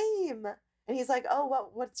same. And he's like, oh,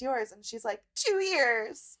 what's yours? And she's like, 2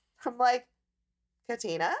 years. I'm like,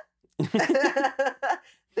 Katina,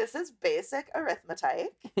 this is basic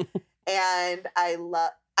arithmetic. And I love,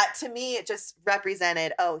 to me, it just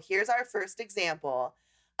represented, here's our first example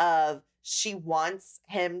of she wants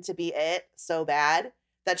him to be it so bad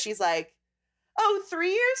that she's like, 3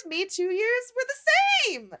 years, me 2 years, we're the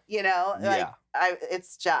same, Yeah.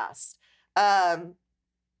 It's just,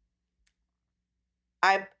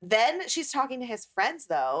 then she's talking to his friends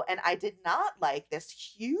though, and I did not like this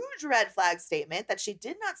huge red flag statement that she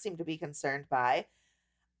did not seem to be concerned by.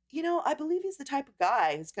 I believe he's the type of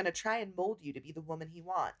guy who's going to try and mold you to be the woman he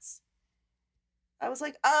wants. I was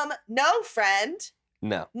like, no, friend.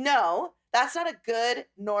 No, that's not a good,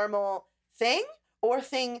 normal thing or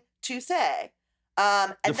thing to say.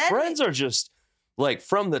 And the friends are just like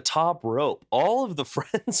from the top rope. All of the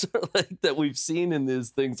friends are like that we've seen in these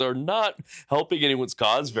things are not helping anyone's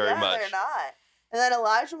cause very much. They're not. And then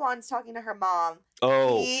Olajuwon's talking to her mom.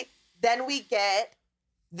 Then we get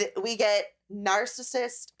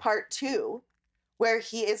narcissist part 2, where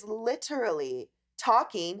he is literally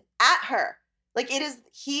talking at her. Like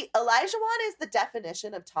Elijah Wan is the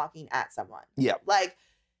definition of talking at someone. Yeah. Like,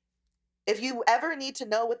 if you ever need to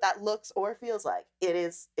know what that looks or feels like, it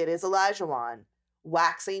is Elijah Wan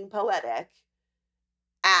waxing poetic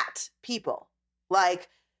at people. Like,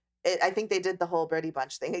 I think they did the whole Brady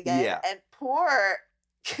Bunch thing again. Yeah. And poor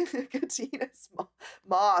Katina's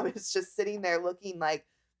mom is just sitting there looking like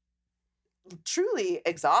truly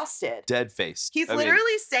exhausted. Dead faced. He's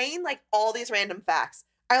literally saying like all these random facts.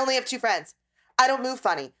 I only have 2 friends. I don't move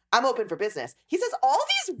funny. I'm open for business. He says all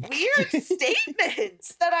these weird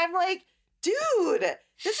statements that I'm like, dude,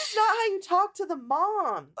 this is not how you talk to the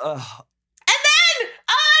mom. And then,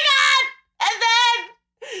 oh my God! And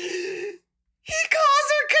then he calls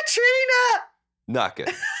her Katrina. Not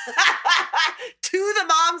good. To the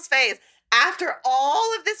mom's face. After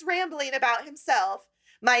all of this rambling about himself,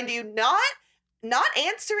 mind you, not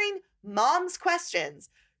answering mom's questions,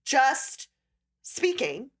 just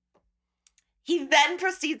speaking, he then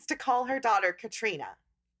proceeds to call her daughter Katrina.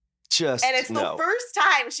 And it's the first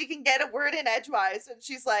time she can get a word in edgewise, and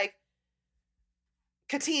she's like,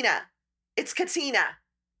 Katina. It's Katina.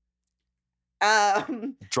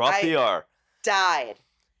 Drop the R. Died.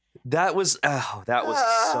 That was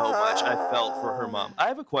so much I felt for her mom. I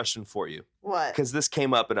have a question for you. What? Because this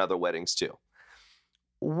came up in other weddings too.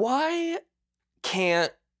 Why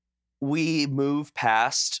can't we move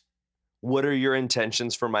past what are your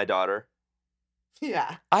intentions for my daughter?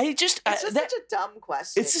 Yeah. It's just such a dumb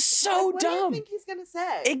question. It's just so like, dumb. What do you think he's going to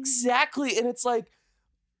say? Exactly. And it's like,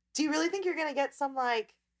 do you really think you're going to get some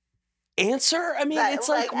like answer? I mean, it's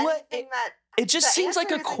like what? It just seems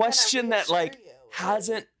like a question that like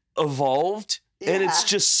hasn't evolved and it's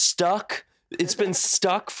just stuck. It's been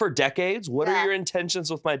stuck for decades. What are your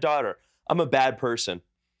intentions with my daughter? I'm a bad person.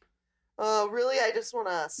 Oh, really? I just want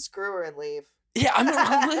to screw her and leave. Yeah, I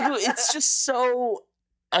mean, it's just so.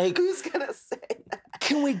 Who's gonna say that?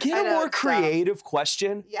 Can we get a more creative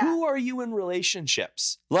question? Yeah. Who are you in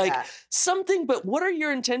relationships? Like something, but what are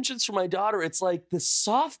your intentions for my daughter? It's like the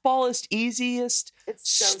softballest, easiest,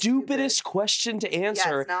 stupidest question to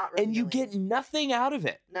answer, and you get nothing out of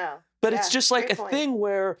it. No. But it's just like a thing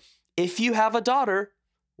where if you have a daughter,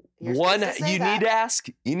 you need to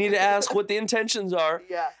ask what the intentions are.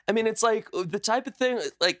 Yeah. I mean, it's like the type of thing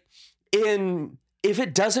like if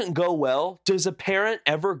it doesn't go well, does a parent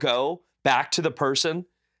ever go back to the person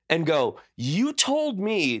and go, you told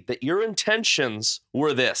me that your intentions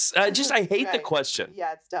were this? I hate the question.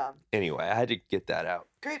 Yeah, it's dumb. Anyway, I had to get that out.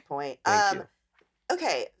 Great point. Thank you.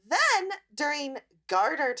 Okay, then during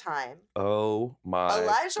garter time, oh my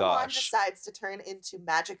Elijah gosh. Wan decides to turn into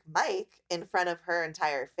Magic Mike in front of her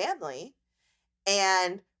entire family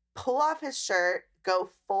and pull off his shirt, go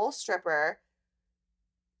full stripper,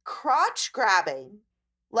 crotch grabbing,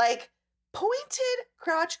 like pointed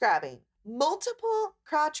crotch grabbing, multiple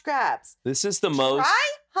crotch grabs. This is the most.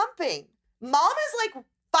 Try humping. Mom is like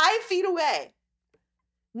 5 feet away.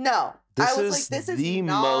 No. I was like, this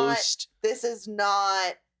is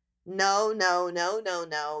not. No.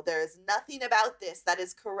 There is nothing about this that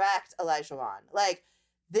is correct, Elijah Wan. Like,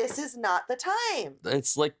 this is not the time.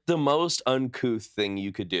 It's like the most uncouth thing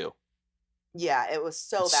you could do. Yeah, it was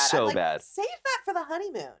so bad. So I'm like, bad. Save that for the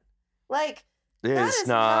honeymoon. Like, that is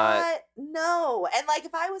not. No. And like,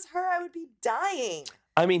 if I was her, I would be dying.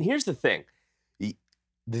 I mean, here's the thing.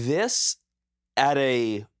 This at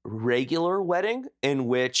a regular wedding in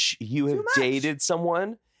which you have dated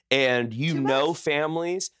someone and you know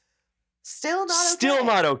families. Still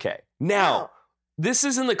not okay. Now, this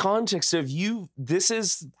is in the context of you. This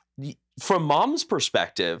is from mom's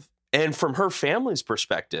perspective and from her family's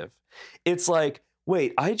perspective. It's like,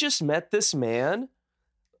 wait, I just met this man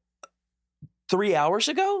 3 hours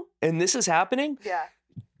ago and this is happening? Yeah.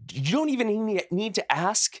 You don't even need to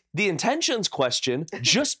ask the intentions question.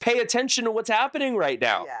 Just pay attention to what's happening right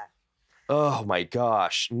now. Yeah. Oh my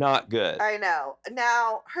gosh, not good. I know.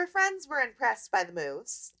 Now, her friends were impressed by the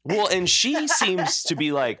moves. Well, and she seems to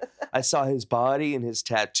be like, I saw his body and his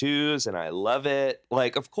tattoos and I love it.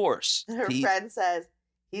 Like, of course. Her friend says,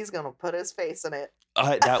 he's going to put his face in it.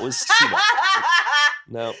 That was too much.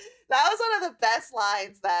 No. That was one of the best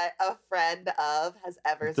lines that a friend of has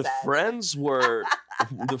ever said. The friends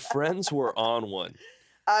were on one.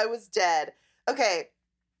 I was dead. Okay.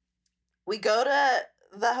 We go to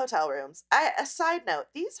the hotel rooms. A side note,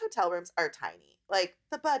 these hotel rooms are tiny. Like,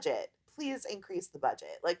 the budget. Please increase the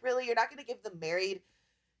budget. Like, really, you're not going to give the married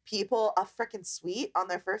people a freaking suite on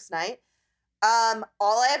their first night? All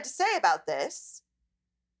I have to say about this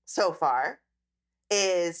so far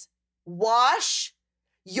is wash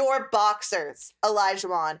your boxers, Elijah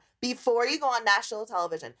Wan. before you go on national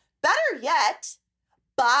television. Better yet,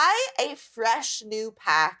 buy a fresh new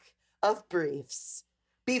pack of briefs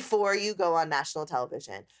before you go on national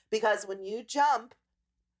television. Because when you jump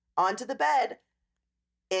onto the bed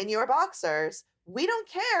in your boxers, we don't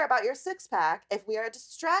care about your six-pack if we are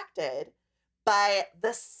distracted by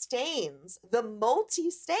the stains, the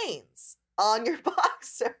multi-stains on your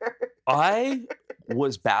boxer. I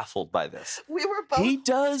was baffled by this. We were both He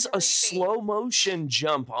does a screaming. slow motion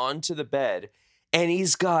jump onto the bed, and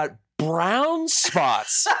he's got brown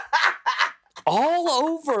spots all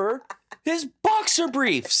over his boxer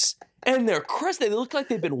briefs. And they're crusty. They look like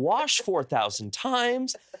they've been washed 4,000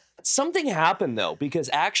 times. Something happened, though, because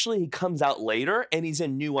actually he comes out later and he's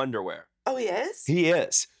in new underwear. Oh, he is? He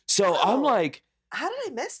is. So I'm Oh. like, How did I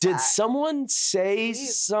miss did that? someone say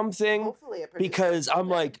Please, something? Hopefully a producer Because I'm told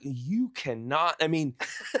me. like, you cannot. I mean,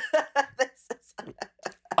 This is-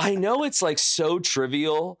 I know it's like so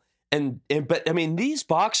trivial, but I mean, these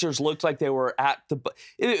boxers looked like they were at the.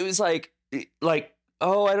 It was like,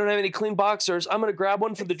 oh, I don't have any clean boxers. I'm gonna grab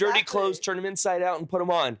one for the dirty Exactly. clothes, turn them inside out, and put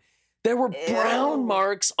them on. There were brown Ew.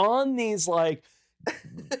 marks on these like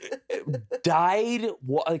dyed,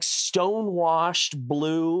 like stone washed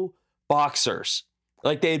blue boxers.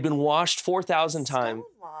 Like they had been washed 4,000 times.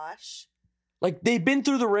 Stonewash. Like they'd been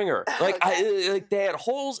through the ringer. Like Okay. like they had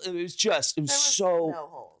holes. It was There was so. no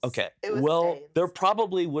holes. Okay. It was Well, stains. there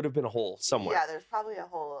probably would have been a hole somewhere. Yeah, there's probably a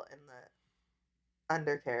hole in the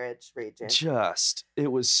undercarriage region. It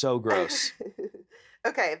was so gross.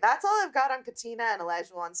 Okay, that's all I've got on Katina and Elijah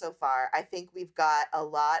so far. I think we've got a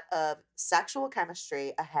lot of sexual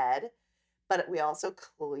chemistry ahead, but we also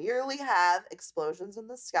clearly have explosions in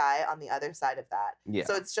the sky on the other side of that. Yeah.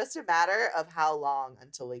 So it's just a matter of how long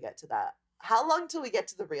until we get to that. How long till we get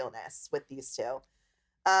to the realness with these two.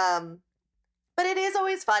 But it is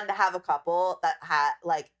always fun to have a couple that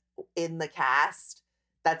like in the cast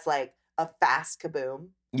that's like a fast kaboom,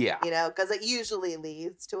 Yeah. you know, because it usually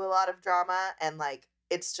leads to a lot of drama and like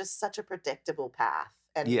it's just such a predictable path.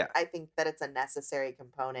 And Yeah. I think that it's a necessary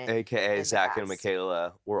component. in AKA the Zach and cast.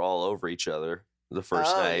 Michaela were all over each other the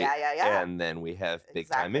first Oh, night. yeah. And then we have big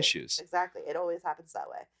time Exactly. issues. Exactly. It always happens that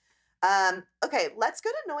way. Okay, let's go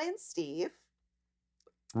to Noi and Steve.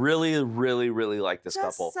 Really, really, really like this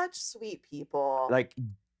Just couple. such sweet people. Like,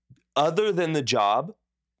 other than the job,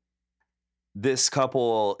 this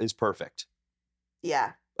couple is perfect.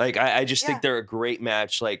 yeah. Like, I just Yeah. think they're a great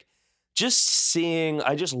match. Like,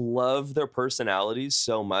 I just love their personalities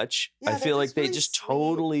so much. Yeah, I they're feel like just they really just sweet.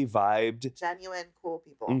 totally vibed. Genuine, cool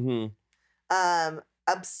people. Mm-hmm.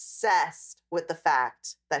 Obsessed with the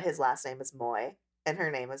fact that his last name is Moy and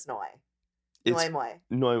her name is Noi. It's Noi.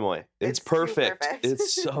 Noi Moi. It's It's too perfect. perfect.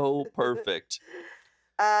 It's so perfect.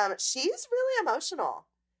 She's really emotional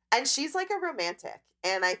and she's like a romantic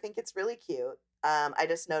and I think it's really cute. I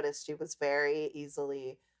just noticed she was very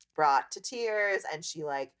easily brought to tears and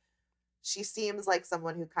she seems like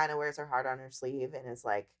someone who kind of wears her heart on her sleeve and is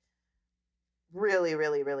like really,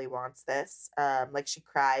 really, really wants this. Like she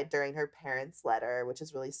cried during her parents' letter, which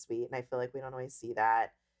is really sweet. And I feel like we don't always see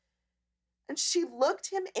that. And she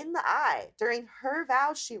looked him in the eye during her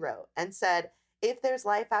vows she wrote and said, if there's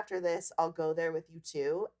life after this, I'll go there with you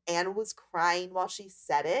too. And was crying while she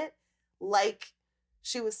said it like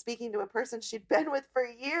she was speaking to a person she'd been with for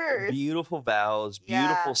years. Beautiful vows, Yeah.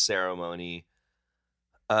 beautiful ceremony.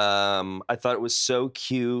 I thought it was so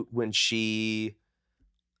cute when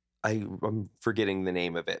I'm forgetting the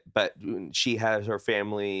name of it, but she has her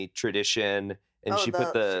family tradition and she she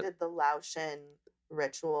did the Laotian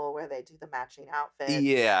ritual where they do the matching outfits.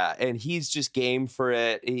 yeah, and he's just game for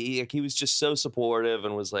it. He was just so supportive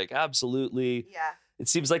and was like, absolutely. Yeah. It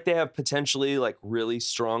seems like they have potentially like really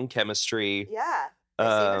strong chemistry. Yeah. They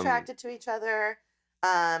seem Um, attracted to each other.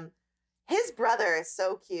 His brother is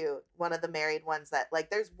so cute. One of the married ones that like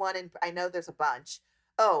there's one in I know there's a bunch.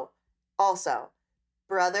 Oh, also,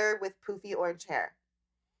 brother with poofy orange hair.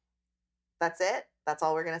 That's it. That's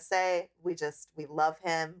all we're gonna say. We love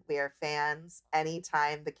him. We are fans.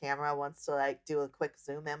 Anytime the camera wants to like do a quick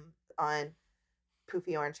zoom in on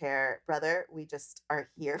poofy orange hair brother, we just are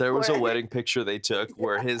here. There was for a it. wedding picture they took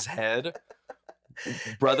where his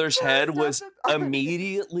brother's head was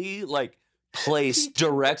immediately like placed Peeking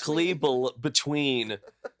directly between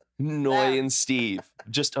Noi Them. and Steve,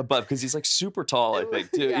 just above, because he's like super tall, I It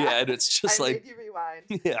think, was- too. yeah. Yeah, and it's just I like, made you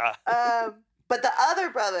rewind. yeah. But the other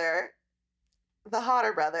brother, the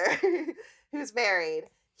hotter brother, who's married,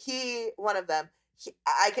 one of them,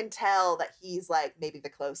 I can tell that he's like maybe the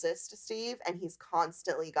closest to Steve, and he's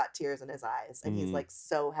constantly got tears in his eyes, and he's Mhm. like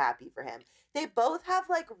so happy for him. They both have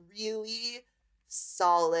like really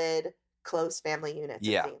solid close family units,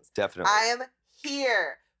 it Yeah, seems. definitely. I am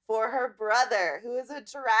here for her brother, who is a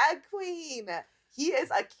drag queen. He is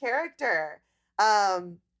a character.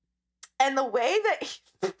 And the way that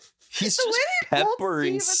He's the just way he pulled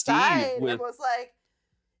peppering Steve Steve aside with and was like,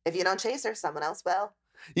 if you don't chase her, someone else will.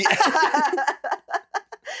 yeah.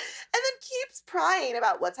 And then keeps prying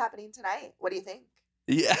about what's happening tonight. What do you think?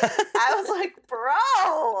 Yeah. I was like,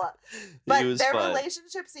 bro. But their fun.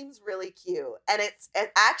 relationship seems really cute. And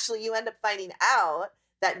actually, you end up finding out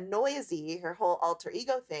that Noisy, her whole alter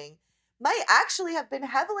ego thing, might actually have been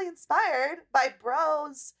heavily inspired by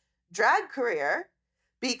Bro's drag career,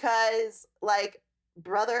 because like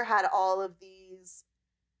brother had all of these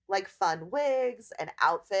like fun wigs and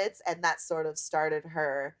outfits, and that sort of started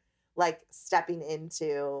her like stepping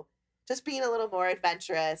into just being a little more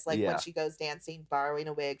adventurous. Like when she goes dancing, borrowing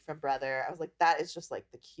a wig from brother. I was like, that is just like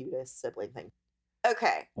the cutest sibling thing.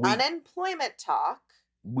 Okay, unemployment talk.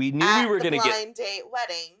 We knew we were going to get blind date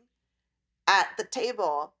wedding at the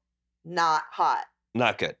table. Not hot.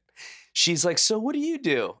 Not good. She's like, so what do you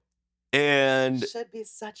do? And should be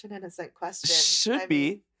such an innocent question. Should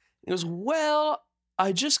be. He goes, well,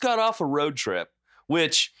 I just got off a road trip,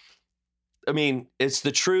 which, I mean, it's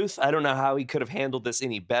the truth. I don't know how he could have handled this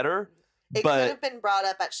any better. It could have been brought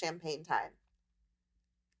up at champagne time.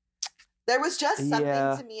 There was just something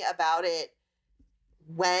to me about it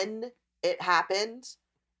when it happened.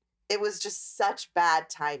 It was just such bad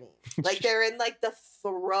timing. Like they're in like the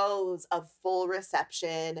throes of full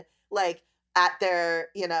reception, like at their,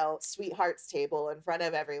 sweethearts table in front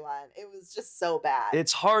of everyone. It was just so bad.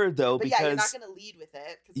 It's hard though, but because you're not going to lead with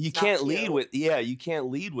it. You can't lead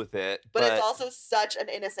with it. But it's also such an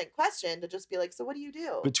innocent question to just be like, so what do you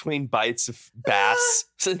do? Between bites of bass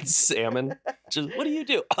and salmon, just what do you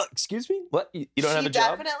do? Excuse me? What? You don't have a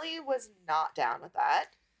job? She definitely was not down with that.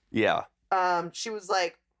 Yeah. She was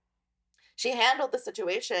like, she handled the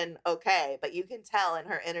situation okay, but you can tell in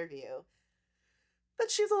her interview that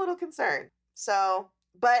she's a little concerned. So,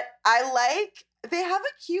 but they have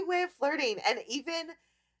a cute way of flirting. And even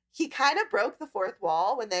he kind of broke the fourth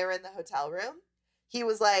wall when they were in the hotel room. He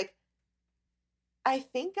was like, I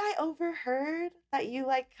think I overheard that you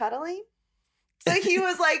like cuddling. So he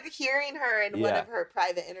was like hearing her in one of her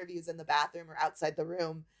private interviews in the bathroom or outside the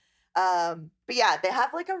room. But yeah, they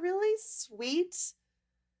have like a really sweet,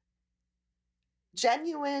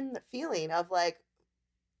 genuine feeling of like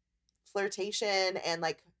flirtation and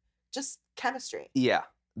like just chemistry. Yeah.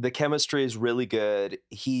 The chemistry is really good.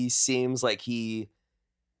 He seems like he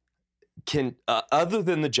can, other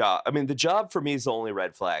than the job. I mean, the job for me is the only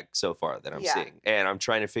red flag so far that I'm seeing. And I'm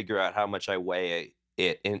trying to figure out how much I weigh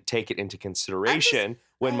it and take it into consideration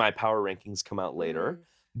when my power rankings come out later.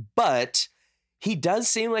 But he does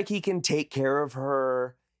seem like he can take care of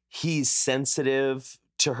her. He's sensitive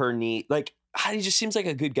to her need. Like, he just seems like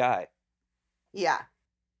a good guy. Yeah.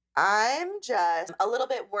 I'm just a little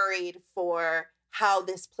bit worried for how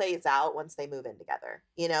this plays out once they move in together,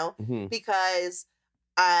 Mm-hmm. Because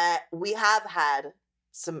we have had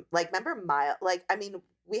some, like, remember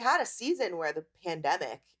we had a season where the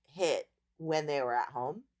pandemic hit when they were at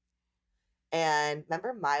home. And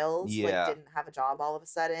remember Miles didn't have a job all of a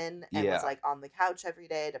sudden and was like on the couch every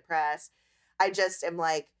day, depressed. I just am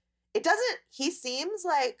like, he seems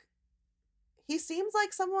like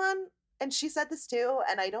someone, and she said this too,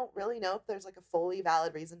 and I don't really know if there's like a fully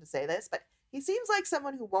valid reason to say this, but he seems like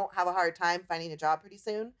someone who won't have a hard time finding a job pretty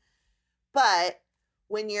soon. But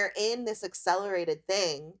when you're in this accelerated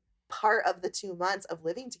thing, part of the 2 months of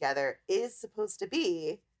living together is supposed to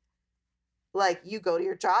be like you go to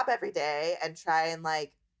your job every day and try and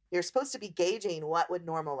like, you're supposed to be gauging what would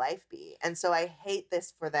normal life be. And so I hate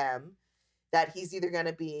this for them, that he's either going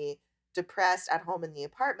to be depressed at home in the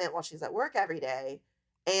apartment while she's at work every day,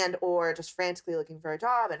 and or just frantically looking for a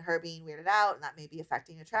job, and her being weirded out, and that may be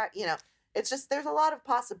affecting a track. It's just, there's a lot of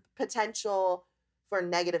potential for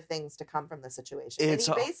negative things to come from the situation. And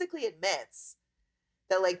he basically admits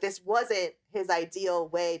that like this wasn't his ideal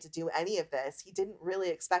way to do any of this. He didn't really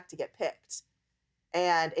expect to get picked,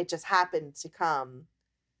 and it just happened to come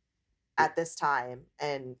at this time.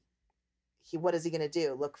 And what is he going to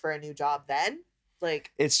do? Look for a new job then?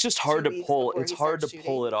 Like, it's just hard to pull. It's hard to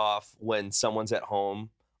pull it off when someone's at home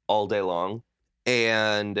all day long.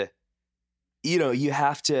 And, you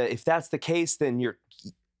have to, if that's the case, then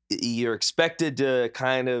you're expected to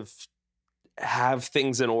kind of have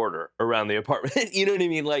things in order around the apartment. You know what I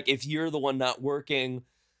mean? Like, if you're the one not working,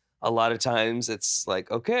 a lot of times it's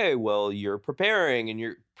like, okay, well, you're preparing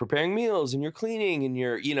meals and you're cleaning and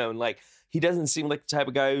and like, he doesn't seem like the type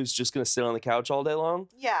of guy who's just going to sit on the couch all day long.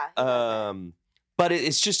 Yeah. But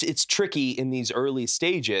it's tricky in these early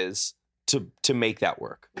stages to make that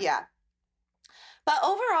work. Yeah. But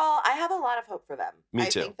overall, I have a lot of hope for them. Me I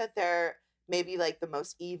too. think that they're maybe like the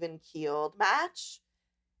most even keeled match,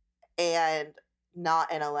 and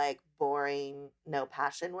not in a like boring, no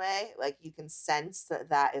passion way. Like you can sense that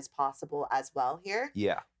that is possible as well here.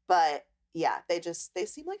 Yeah. But yeah, they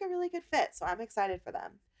seem like a really good fit. So I'm excited for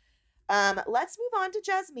them. Let's move on to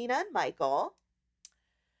Jasmina and Michael.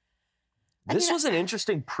 This was an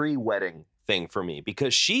interesting pre-wedding thing for me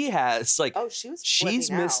because she has like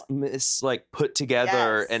she's miss like put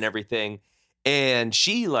together and everything, and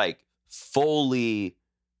she like fully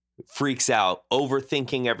freaks out,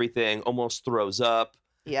 overthinking everything, almost throws up.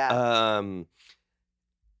 Yeah.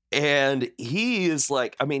 And he is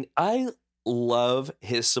like, I mean, I love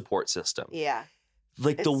his support system. Yeah.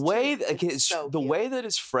 Like the way that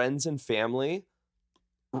his friends and family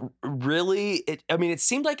really, it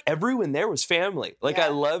seemed like everyone there was family. Like I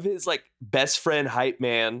love his like best friend hype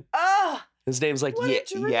man. Oh, his name's like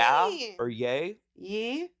Yeah or Yay.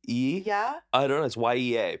 Yeah. I don't know. It's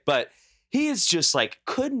YEA, but he is just like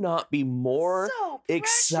could not be more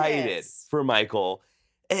excited for Michael.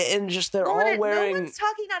 And just they're all wearing. No one's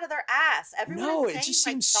talking out of their ass. Everyone's saying, just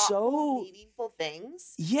seems thoughtful, meaningful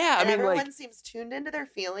things. Yeah, and everyone seems tuned into their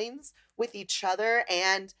feelings with each other,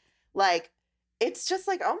 and like it's just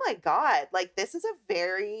like, oh my god, like this is a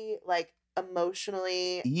very like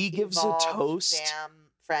emotionally. He gives a toast.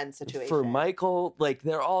 Friend situation for Michael. Like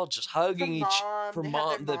they're all just hugging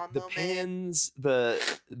the pins,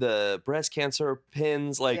 the breast cancer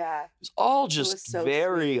pins. Like it's all just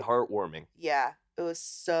very heartwarming. Yeah. It was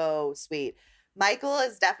so sweet. Michael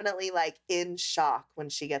is definitely like in shock when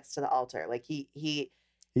she gets to the altar. Like he's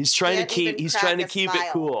trying to keep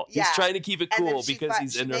it cool. Yeah. He's trying to keep it cool because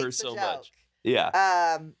he's into her so much.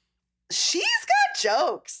 Yeah. She's got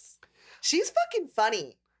jokes. She's fucking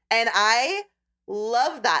funny. And I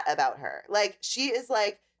love that about her. Like she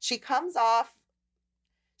comes off,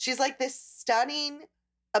 she's like this stunning,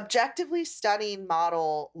 objectively stunning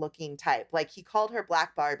model looking type. Like he called her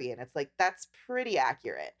Black Barbie, and it's like that's pretty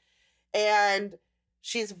accurate. And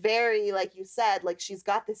she's very, like you said, like she's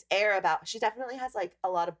got this air about, she definitely has like a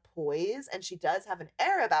lot of poise, and she does have an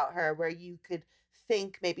air about her where you could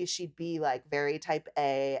think maybe she'd be like very type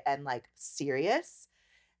A and like serious.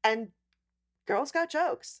 And girl's got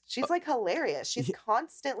jokes. She's like hilarious. She's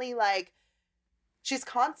constantly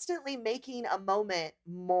making a moment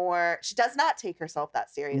more. She does not take herself that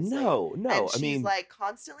seriously. No. And she's like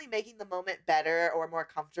constantly making the moment better or more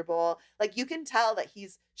comfortable. Like you can tell that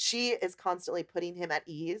she is constantly putting him at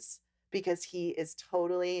ease because he is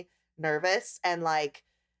totally nervous and like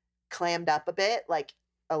clammed up a bit. Like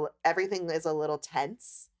everything is a little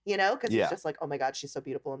tense, you know, because he's just like, oh my God, she's so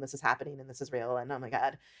beautiful and this is happening and this is real and oh my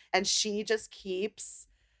God. And she just keeps,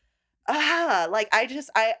 like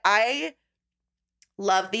I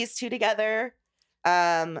love these two together.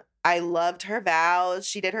 I loved her vows.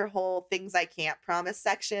 She did her whole things I can't promise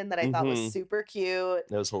section that I thought was super cute.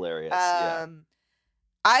 That was hilarious. I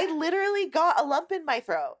literally got a lump in my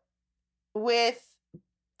throat with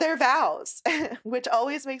their vows, which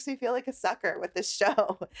always makes me feel like a sucker with this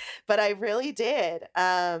show. But I really did.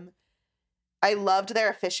 I loved their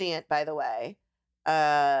officiant, by the way.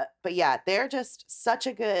 But yeah, they're just such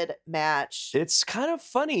a good match. It's kind of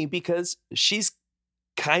funny because she's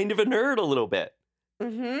kind of a nerd a little bit.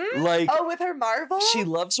 Mm-hmm. Like, with her Marvel? She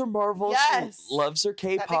loves her Marvel. Yes. She loves her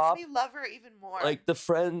K-pop. That makes me love her even more. Like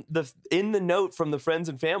in the note from the friends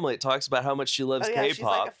and family, it talks about how much she loves K-pop. She's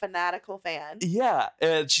like a fanatical fan. Yeah.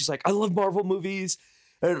 And she's like, I love Marvel movies.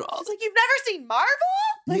 And she's like, you've never seen Marvel?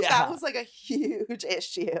 Like that was like a huge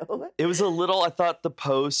issue. It was a little, I thought the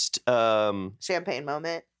post champagne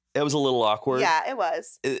moment. It was a little awkward. Yeah, it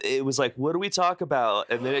was. It was like, what do we talk about?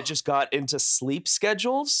 And then it just got into sleep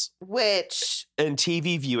schedules. And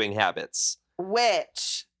TV viewing habits.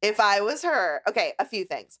 Which, if I was her, okay, a few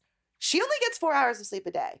things. She only gets 4 hours of sleep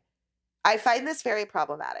a day. I find this very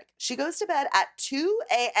problematic. She goes to bed at 2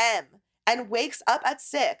 a.m. and wakes up at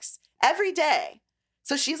 6 every day.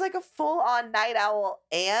 So she's like a full-on night owl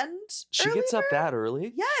and she gets up that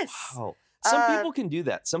early? Yes. Wow. Some people can do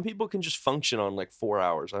that. Some people can just function on like 4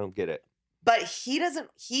 hours. I don't get it. But he doesn't.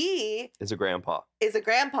 He is a grandpa.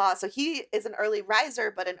 So he is an early riser,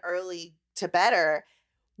 but an early to bedder.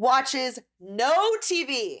 Watches no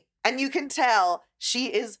TV. And you can tell she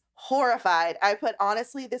is horrified. I put,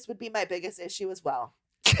 honestly, this would be my biggest issue as well.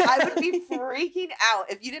 I would be freaking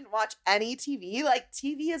out if you didn't watch any TV. Like,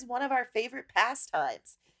 TV is one of our favorite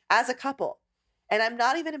pastimes as a couple. And I'm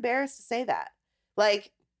not even embarrassed to say that. Like,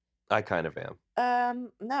 I kind of am.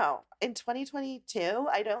 No. In 2022,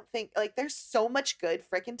 I don't think like there's so much good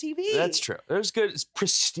freaking TV. That's true. There's good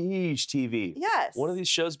prestige TV. Yes. One of these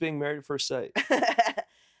shows being Married at First Sight.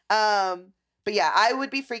 But yeah, I would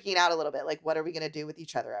be freaking out a little bit. Like, what are we gonna do with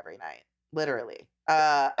each other every night? Literally.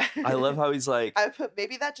 I love how he's like, I put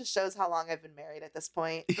maybe that just shows how long I've been married at this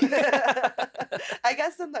point. I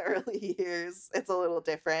guess in the early years, it's a little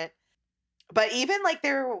different. But even like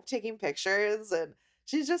they were taking pictures and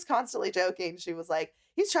she's just constantly joking. She was like,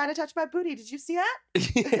 he's trying to touch my booty. Did you see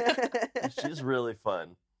that? she's really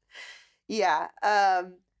fun. Yeah.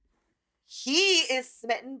 He is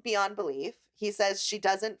smitten beyond belief. He says she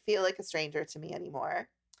doesn't feel like a stranger to me anymore.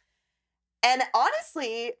 And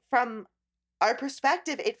honestly, from our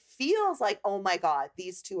perspective, it feels like, oh my God,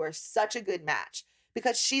 these two are such a good match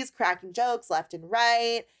because she's cracking jokes left and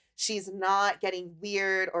right. She's not getting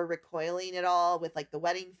weird or recoiling at all with like the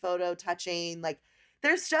wedding photo touching. Like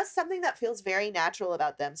there's just something that feels very natural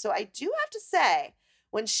about them. So I do have to say,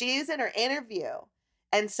 when she's in her interview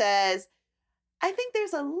and says, I think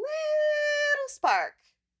there's a little spark.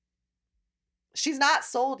 She's not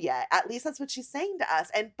sold yet. At least that's what she's saying to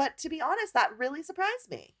us. But to be honest, that really surprised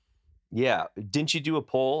me. Yeah. Didn't you do a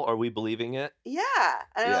poll? Are we believing it? Yeah.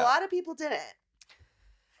 And a lot of people didn't.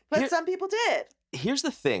 But some people did. Here's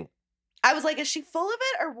the thing. I was like, is she full of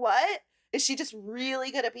it or what? Is she just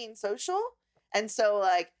really good at being social? And so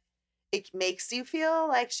like it makes you feel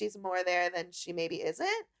like she's more there than she maybe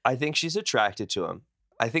isn't. I think she's attracted to him.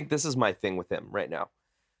 I think this is my thing with him right now.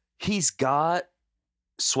 He's got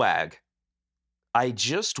swag. I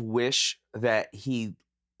just wish that he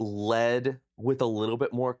led with a little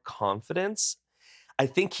bit more confidence. I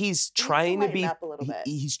think he's trying to be up a little bit.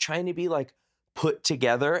 He's trying to be like put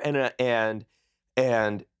together and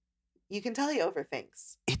you can tell he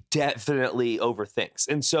overthinks. He definitely overthinks.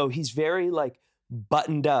 And so he's very like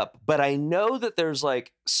buttoned up, but I know that there's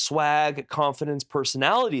like swag, confidence,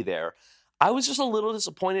 personality there. I was just a little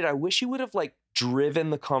disappointed. I wish he would have like driven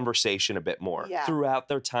the conversation a bit more throughout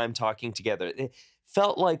their time talking together. It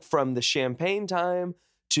felt like from the champagne time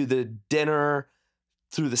to the dinner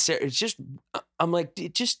through the it's just I'm like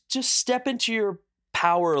just step into your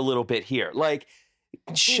power a little bit here. Like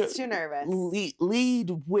she's too nervous.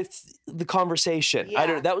 Lead with the conversation. I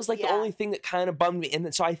don't know. That was like the only thing that kind of bummed me.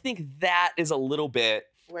 And so I think that is a little bit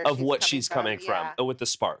of what she's coming from with the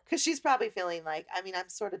spark. Because she's probably feeling like, I mean, I'm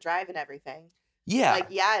sort of driving everything. Yeah. Like,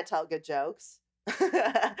 I tell good jokes. But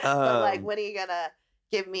like, when are you gonna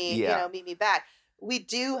give me, meet me back? We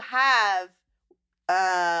do have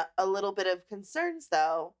a little bit of concerns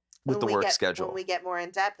though. With the work schedule. When we get more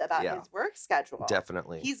in depth about his work schedule.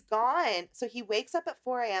 Definitely. He's gone. So he wakes up at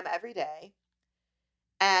 4 a.m. every day.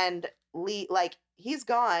 And he's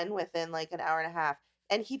gone within like an hour and a half.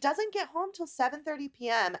 And he doesn't get home till 7:30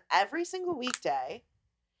 p.m. every single weekday.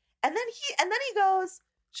 And then he goes,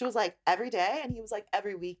 she was like, every day? And he was like,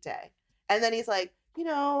 every weekday. And then he's like,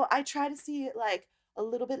 I try to see like a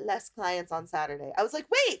little bit less clients on Saturday. I was like,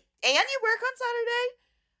 wait, and you work on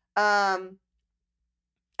Saturday?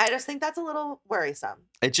 I just think that's a little worrisome.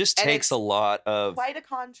 It just takes a lot of... Quite a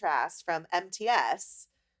contrast from MTS,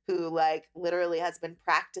 who like literally has been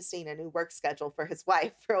practicing a new work schedule for his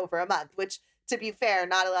wife for over a month, which to be fair,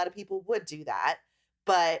 not a lot of people would do that,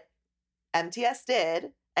 but MTS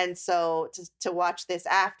did. And so to watch this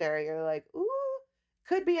after, you're like, ooh,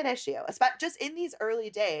 could be an issue. Especially just in these early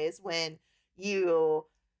days when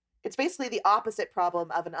it's basically the opposite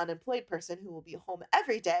problem of an unemployed person who will be home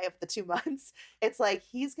every day of the 2 months. It's like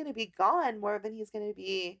he's going to be gone more than he's going to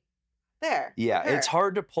be there. Yeah, it's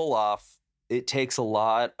hard to pull off. It takes a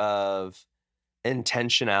lot of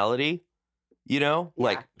intentionality,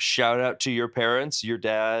 like shout out to your parents. Your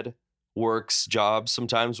dad works jobs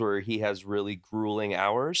sometimes where he has really grueling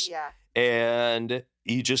hours. Yeah. And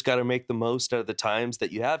you just got to make the most out of the times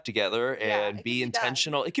that you have together and be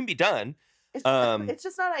intentional. It can be done. It's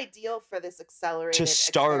just not ideal for this accelerated to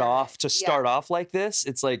start off like this.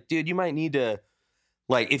 It's like, dude, you might need to,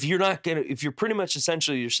 like, if you're pretty much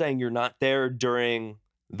essentially you're saying you're not there during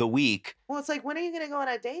the week. Well, it's like, when are you going to go on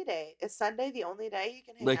a day date? Is Sunday the only day you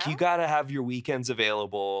can hang out? You got to have your weekends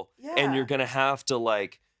available, and you're going to have to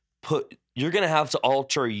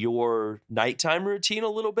alter your nighttime routine a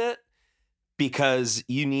little bit because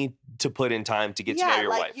you need to put in time to get to know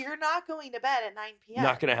your wife. You're not going to bed at 9 p.m.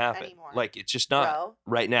 Not going to happen anymore. Like, it's just not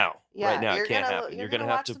right now. Yeah, right now, it can't happen. You're going to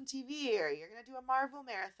watch some TV, or you're going to do a Marvel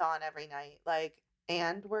marathon every night.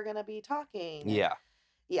 And we're going to be talking. Yeah.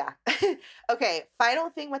 Yeah. Okay.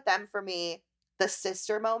 Final thing with them for me, the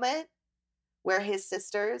sister moment where his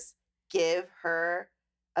sisters give her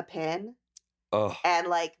a pin Oh, and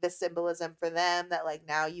like the symbolism for them that like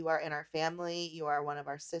now you are in our family, you are one of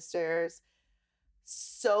our sisters.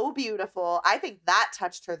 So beautiful. I think that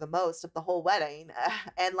touched her the most of the whole wedding.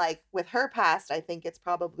 And like with her past, I think it's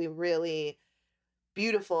probably really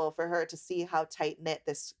beautiful for her to see how tight knit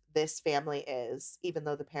this family is, even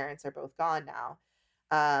though the parents are both gone now.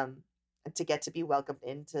 And to get to be welcomed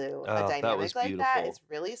into a oh, that was dynamic like that is beautiful.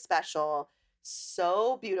 really special.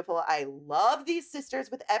 So beautiful. I love these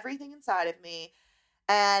sisters with everything inside of me.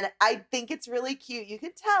 And I think it's really cute. You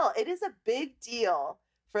can tell it is a big deal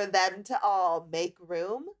for them to all make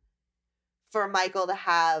room for Michael to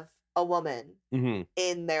have a woman Hmm.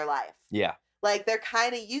 in their life. Yeah. Like they're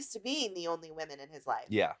kind of used to being the only women in his life.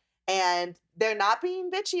 Yeah. And they're not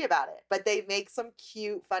being bitchy about it, but they make some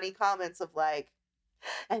cute, funny comments of like,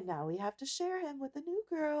 and now we have to share him with a new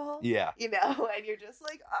girl. Yeah. You know, and you're just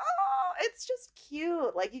like, oh, it's just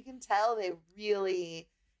cute. Like you can tell they really,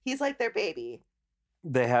 he's like their baby.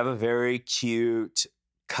 They have a very cute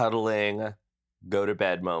cuddling go to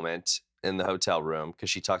bed moment in the hotel room because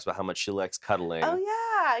she talks about how much she likes cuddling. Oh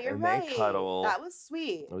yeah, you're And right. they cuddle. That was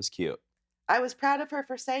sweet. It was cute. I was proud of her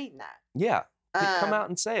for saying that. Yeah. Come out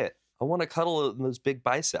Um, and say it. I want to cuddle in those big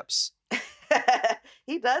biceps.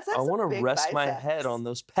 he does have I some want to big rest my head biceps. on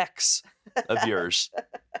those pecs of yours.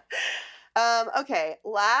 Okay,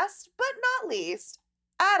 last but not least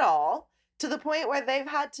at all, to the point where they've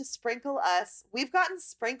had to sprinkle us. We've gotten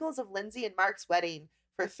sprinkles of Lindsay and Mark's wedding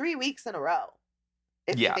for 3 weeks in a row.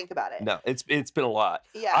 If you Yeah. think about it. No, it's been a lot.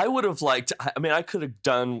 Yeah. I would have liked, I mean, I could have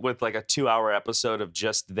done with like a 2-hour episode of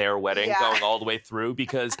just their wedding Yeah. going all the way through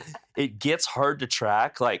because it gets hard to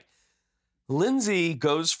track. Like Lindsay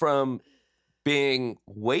goes from being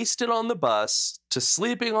wasted on the bus to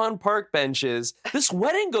sleeping on park benches. This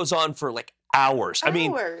wedding goes on for like hours. I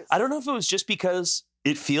mean, Hours. I don't know if it was just because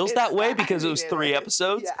it feels It's that way not- because I it was mean, 3 is.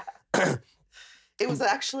 episodes. Yeah. It was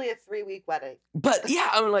actually a 3-week wedding. But yeah,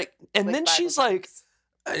 I'm like, and with then Bible she's like, times.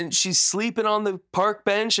 and she's sleeping on the park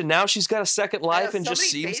bench, and now she's got a second life and so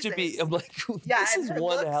just many seems to be. phases. I'm like, Yeah, this and is her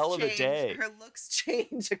one looks hell of a change. day. Her looks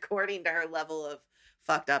change according to her level of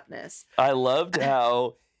fucked upness. I loved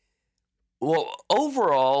how, well,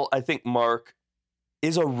 overall, I think Mark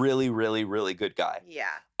is a really, really, really good guy. Yeah.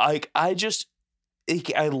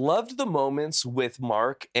 I loved the moments with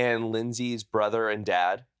Mark and Lindsay's brother and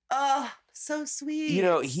dad. Oh, so sweet. You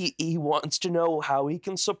know, he wants to know how he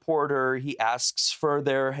can support her. He asks for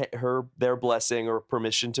their blessing or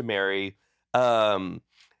permission to marry. And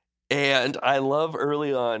I love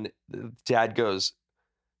early on, dad goes,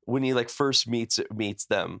 when he like first meets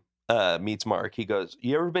Mark, he goes,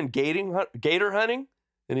 "You ever been gator hunting?"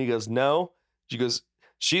 And he goes, "No." She goes,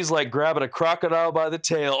 "She's like grabbing a crocodile by the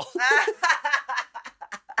tail."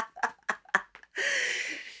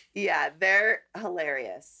 Yeah, they're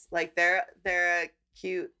hilarious. Like they're a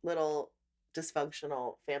cute little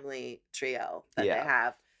dysfunctional family trio that Yeah. they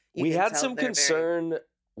have. You We can had tell some they're concern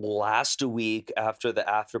last week after the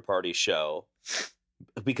after party show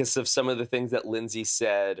because of some of the things that Lindsay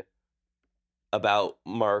said about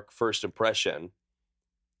Mark first impression.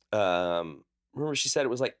 Remember she said it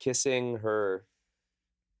was like kissing her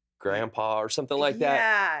grandpa or something like that.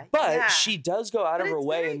 Yeah. But yeah. she does go out But of her it's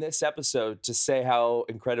way very- in this episode to say how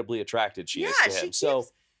incredibly attracted she is to him. So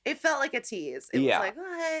it felt like a tease. It Yeah. was like,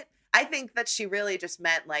 what? I think that she really just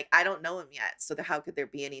meant like, I don't know him yet, so how could there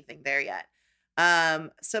be anything there yet?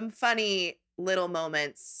 Some funny little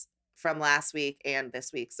moments from last week and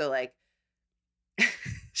this week. So like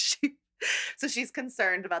she's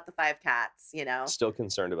concerned about the 5 cats, you know. still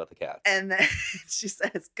concerned about the cats. And then she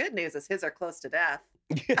says, good news is his are close to death.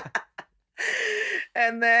 Yeah.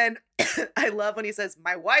 And then I love when he says,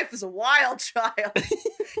 my wife is a wild child.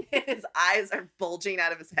 And his eyes are bulging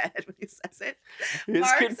out of his head when he says it. His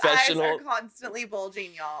Mark's confessional. eyes are constantly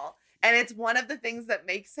bulging, y'all. And it's one of the things that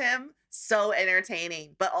makes him so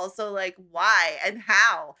entertaining, but also like, why and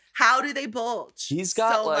how? How do they bulge? He's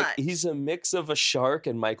got so like much? he's a mix of a shark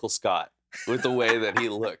and Michael Scott with the way that he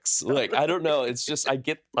looks. Like I don't know, it's just I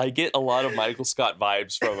get a lot of Michael Scott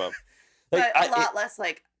vibes from him. Like but a lot less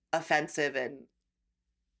like offensive and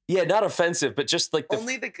yeah, not offensive, but just like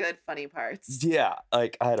only the good funny parts. yeah,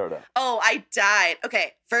 like I don't know. Oh, I died.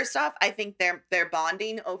 Okay, first off, I think their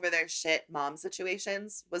bonding over their shit mom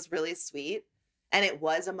situations was really sweet. And it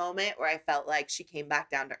was a moment where I felt like she came back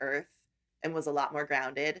down to earth and was a lot more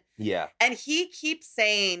grounded. Yeah. And he keeps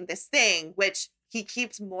saying this thing, which he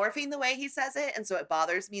keeps morphing the way he says it. And so it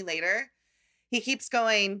bothers me later. He keeps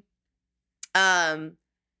going,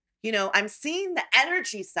 you know, I'm seeing the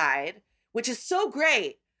energy side, which is so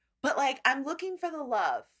great. But like, I'm looking for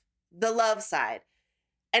the love side.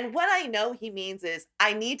 And what I know he means is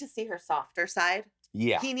I need to see her softer side.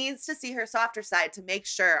 Yeah. He needs to see her softer side to make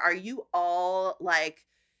sure, are you all like,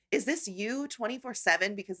 is this you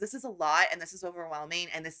 24/7? Because this is a lot and this is overwhelming.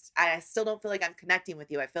 And this, I still don't feel like I'm connecting with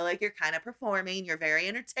you. I feel like you're kind of performing. You're very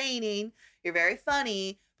entertaining. You're very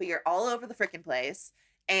funny, but you're all over the freaking place.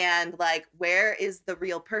 And like, where is the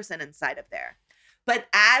real person inside of there? But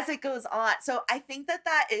as it goes on, so I think that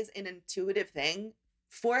that is an intuitive thing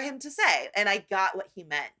for him to say. And I got what he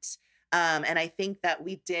meant. And I think that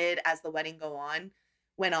we did, as the wedding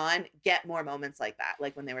went on, get more moments like that.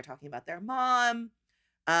 Like when they were talking about their mom,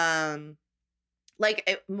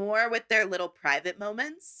 more with their little private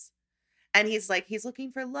moments. And he's like, he's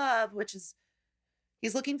looking for love,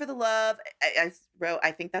 he's looking for the love. I wrote,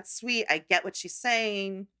 I think that's sweet. I get what she's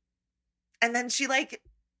saying. And then she like,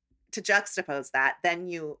 to juxtapose that, then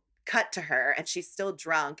you cut to her and she's still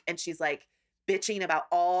drunk and she's like bitching about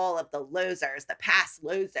all of the losers, the past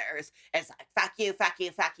losers. It's like, fuck you, fuck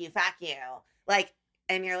you, fuck you, fuck you. Like,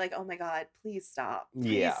 and you're like, oh my God, please stop.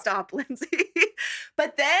 Please stop, Lindsay.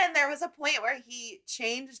 But then there was a point where he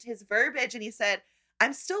changed his verbiage and he said,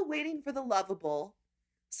 I'm still waiting for the lovable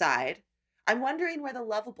side. I'm wondering where the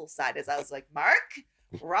lovable side is. I was like, Mark,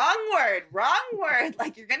 wrong word.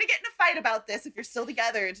 Like, you're going to get in a fight about this if you're still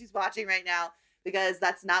together and she's watching right now, because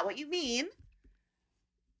that's not what you mean.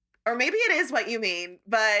 Or maybe it is what you mean,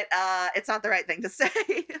 but it's not the right thing to say.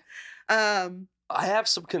 I have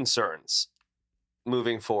some concerns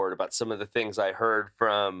moving forward about some of the things I heard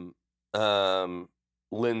from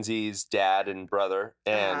Lindsay's dad and brother.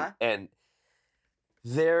 And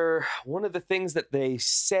they're, one of the things that they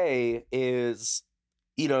say is,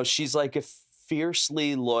 you know, she's like a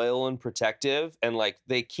fiercely loyal and protective, and like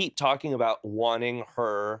they keep talking about wanting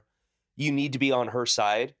her, you need to be on her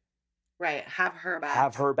side. Right. Have her back.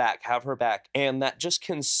 Have her back. And that just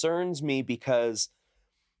concerns me because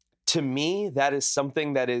to me, that is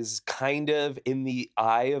something that is kind of in the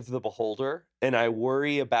eye of the beholder. And I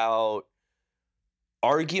worry about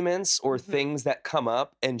arguments or things that come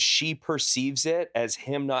up and she perceives it as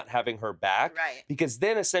him not having her back. Right. Because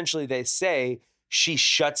then essentially they say she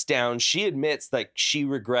shuts down. She admits like she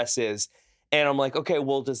regresses. And I'm like, okay,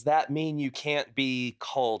 well, does that mean you can't be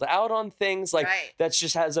called out on things? Like that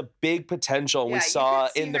just has a big potential. Yeah, we saw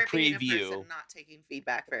you in the her preview. Being a person not taking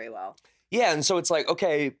feedback very well. Yeah, and so it's like,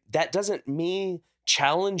 okay, that doesn't me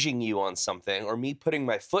challenging you on something or me putting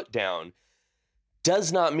my foot down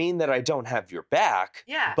does not mean that I don't have your back.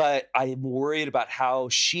 Yeah. But I'm worried about how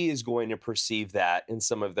she is going to perceive that in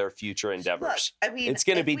some of their future endeavors. Look, I mean, it's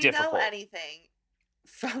going to be difficult. If we know anything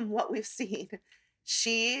from what we've seen,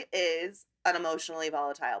 she is an emotionally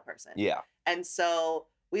volatile person. Yeah. And so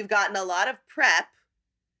we've gotten a lot of prep.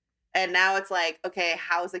 And now it's like, okay,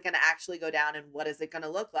 how is it going to actually go down and what is it going to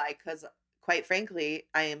look like? Because quite frankly,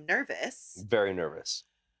 I am nervous. Very nervous.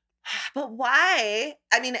 But why?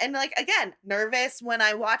 I mean, and like, again, nervous when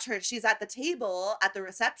I watch her. She's at the table at the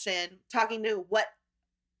reception talking to what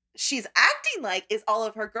she's acting like is all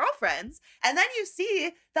of her girlfriends. And then you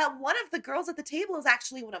see that one of the girls at the table is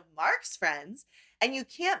actually one of Mark's friends. And you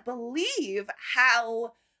can't believe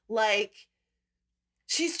how, like,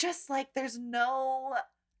 she's just like, there's no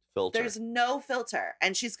filter.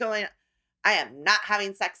 And she's going, I am not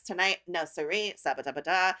having sex tonight. No, siree.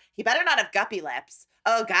 Sabba-dabba-da. He better not have guppy lips.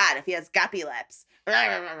 Oh, God, if he has guppy lips.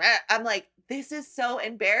 I'm like, this is so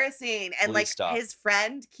embarrassing. And Please stop. His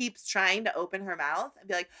friend keeps trying to open her mouth and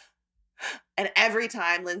be like, and every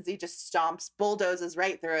time Lindsay just bulldozes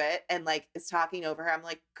right through it and like is talking over her. I'm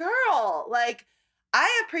like, girl, like,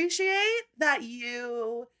 I appreciate that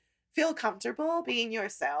you feel comfortable being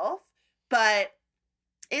yourself, but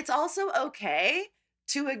it's also okay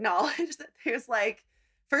to acknowledge that there's like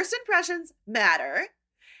first impressions matter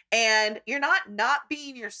and you're not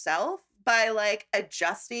being yourself by like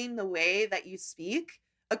adjusting the way that you speak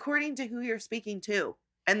according to who you're speaking to.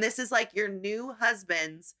 And this is like your new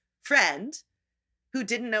husband's friend who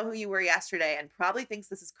didn't know who you were yesterday and probably thinks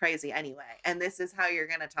this is crazy anyway. And this is how you're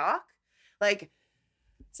going to talk. Like,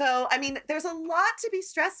 so, I mean, there's a lot to be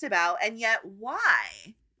stressed about. And yet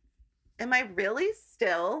why am I really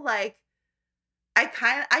still like, I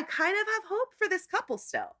kind of have hope for this couple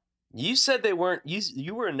still. You said they weren't,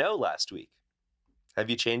 you were a no last week. Have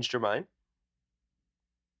you changed your mind?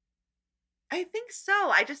 I think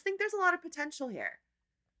so. I just think there's a lot of potential here.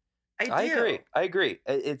 I agree.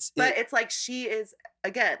 It's like she is,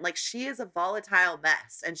 again, like she is a volatile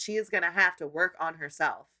mess and she is going to have to work on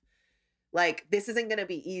herself. Like this isn't going to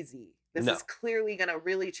be easy. This is clearly going to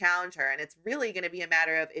really challenge her. And it's really going to be a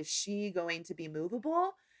matter of, is she going to be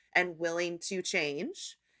movable and willing to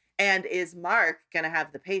change? And is Mark going to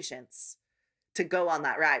have the patience to go on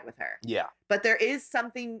that ride with her. Yeah. But there is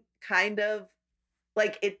something kind of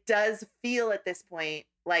like, it does feel at this point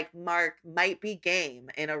like Mark might be game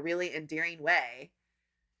in a really endearing way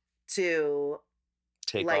to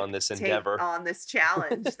Take like on this endeavor. take on this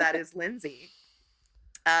challenge that is Lindsay.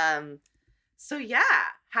 So yeah,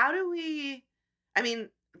 how do we, I mean,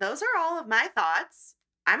 those are all of my thoughts.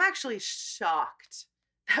 I'm actually shocked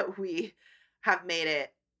that we have made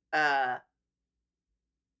it, that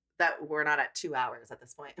we're not at 2 hours at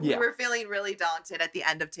this point. Yeah. We were feeling really daunted at the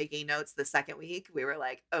end of taking notes the second week. We were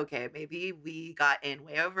like, okay, maybe we got in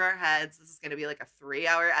way over our heads. This is going to be like a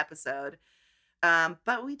 3-hour episode.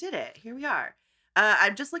 But we did it. Here we are.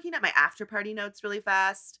 I'm just looking at my after party notes really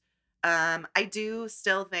fast. I do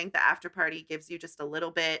still think the after party gives you just a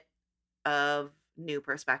little bit of new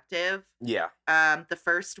perspective. Yeah. The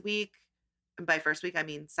first week, and by first week I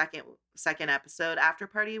mean second episode after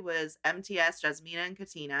party, was MTS, Jasmina, and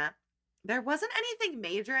Katina. There wasn't anything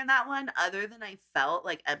major in that one other than I felt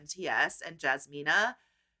like MTS and Jasmina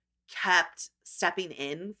kept stepping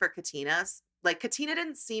in for Katina's. Like, Katina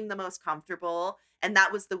didn't seem the most comfortable, and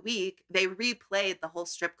that was the week they replayed the whole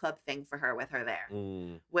strip club thing for her with her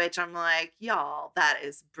there, which I'm like, y'all, that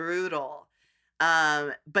is brutal.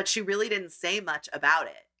 But she really didn't say much about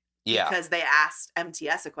it. Yeah. Because they asked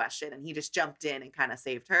MTS a question and he just jumped in and kind of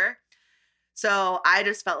saved her. So I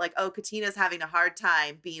just felt like, oh, Katina's having a hard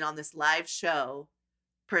time being on this live show,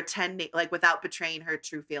 pretending, like, without betraying her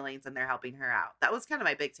true feelings, and they're helping her out. That was kind of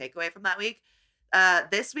my big takeaway from that week.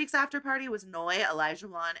 This week's after party was Noi,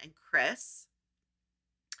 Elijah-Wan, and Chris.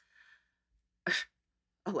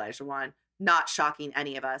 Elijah-Wan, not shocking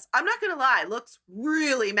any of us. I'm not going to lie, looks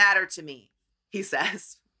really matter to me, he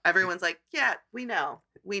says. Everyone's like, yeah, we know.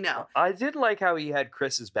 I did like how he had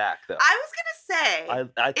Chris's back, though. I was going to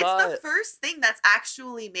say, I thought it's the first thing that's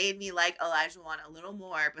actually made me like Elijah-Wan a little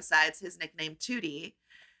more besides his nickname Tootie.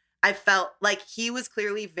 I felt like he was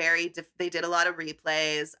clearly they did a lot of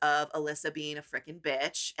replays of Alyssa being a freaking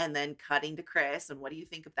bitch and then cutting to Chris and what do you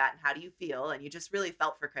think of that and how do you feel? And you just really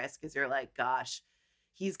felt for Chris because you're like, gosh,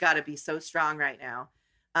 he's got to be so strong right now.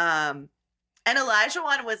 And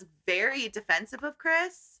Elijah-Wan was very defensive of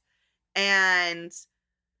Chris and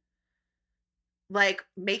like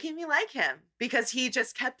making me like him because he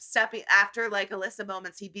just kept stepping after like Alyssa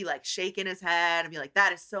moments. He'd be like shaking his head and be like,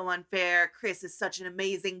 that is so unfair. Chris is such an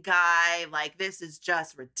amazing guy. Like, this is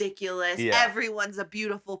just ridiculous. Yeah. Everyone's a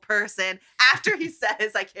beautiful person. After he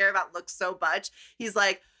says, I care about looks so much, he's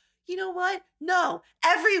like, you know what? No,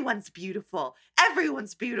 everyone's beautiful.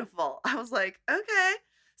 Everyone's beautiful. I was like, okay.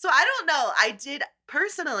 So I don't know. I did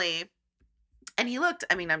personally, and he looked,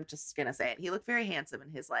 I mean, I'm just going to say it. He looked very handsome in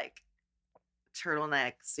his like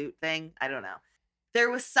turtleneck suit thing. I don't know. There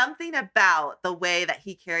was something about the way that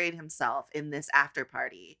he carried himself in this after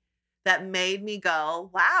party that made me go,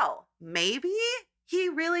 wow, maybe he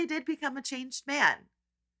really did become a changed man.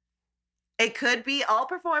 It could be all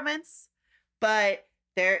performance, but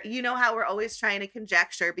there, you know how we're always trying to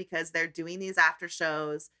conjecture because they're doing these after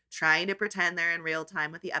shows, trying to pretend they're in real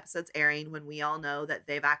time with the episodes airing when we all know that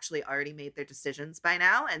they've actually already made their decisions by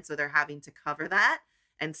now. And so they're having to cover that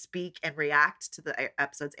and speak and react to the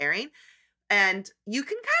episodes airing. And you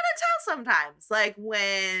can kind of tell sometimes, like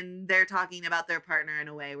when they're talking about their partner in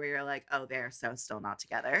a way where you're like, oh, they're so still not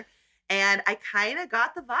together. And I kind of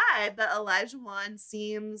got the vibe that Elijah-Wan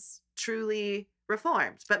seems truly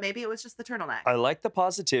reformed, but maybe it was just the turtleneck. I like the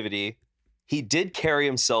positivity. He did carry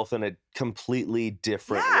himself in a completely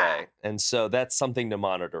different way. And so that's something to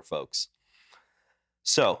monitor, folks.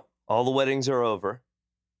 So all the weddings are over.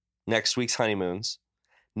 Next week's honeymoons.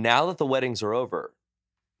 Now that the weddings are over,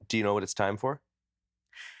 do you know what it's time for?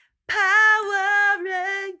 Power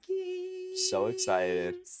rankings. So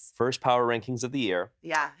excited. First power rankings of the year.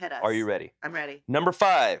 Yeah, hit us. Are you ready? I'm ready. Number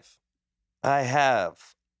 5, I have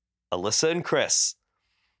Alyssa and Chris.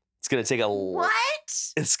 It's going to take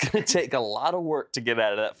It's going to take a lot of work to get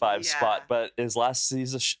out of that 5 spot, but as last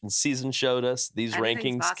season showed us, these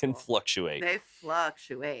rankings can fluctuate. They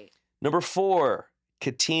fluctuate. Number 4,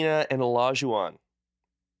 Katina and Elijah-Wan.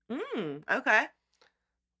 Okay.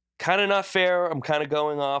 Kind of not fair. I'm kind of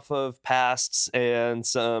going off of pasts and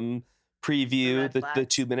some preview, the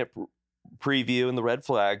 2-minute preview and the red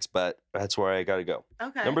flags, but that's where I got to go.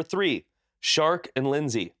 Okay. Number 3, Shark and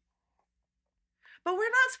Lindsay. But we're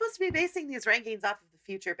not supposed to be basing these rankings off of the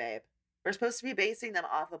future, babe. We're supposed to be basing them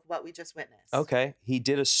off of what we just witnessed. Okay. He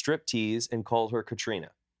did a strip tease and called her Katrina.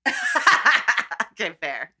 Okay,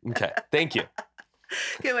 fair. Okay. Thank you.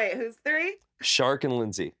 Okay, wait. Who's 3? Shark and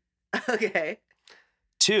Lindsay. Okay.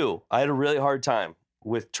 2, I had a really hard time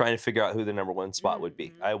with trying to figure out who the number 1 spot would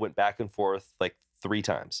be. I went back and forth like 3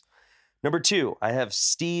 times. Number 2, I have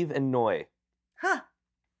Steve and Noi. Huh.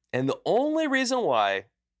 And the only reason why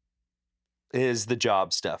is the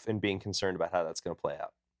job stuff and being concerned about how that's going to play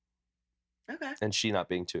out. Okay. And she not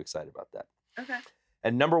being too excited about that. Okay.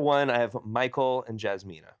 And number 1, I have Michael and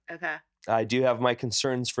Jasmina. Okay. I do have my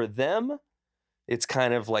concerns for them. It's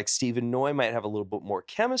kind of like Steve and Noi might have a little bit more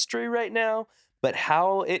chemistry right now, but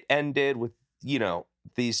how it ended with,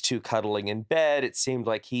 these two cuddling in bed, it seemed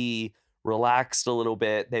like he relaxed a little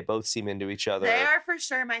bit. They both seem into each other. They are for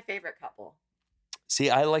sure my favorite couple. See,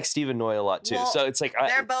 I like Steve and Noi a lot too. Well, so it's like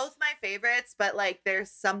they're both my favorites, but like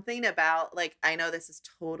there's something about like I know this is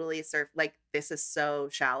totally this is so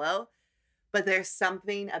shallow, but there's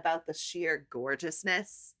something about the sheer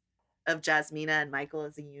gorgeousness of Jasmina and Michael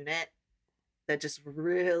as a unit that just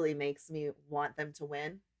really makes me want them to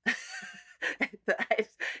win.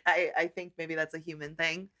 I think maybe that's a human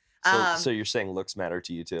thing. So you're saying looks matter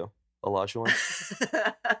to you too, Olajuwon?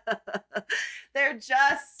 They're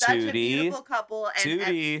just such a beautiful couple,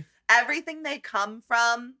 and everything they come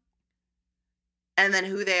from, and then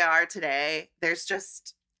who they are today. There's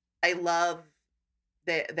just, I love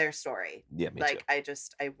their story. Yeah, me too.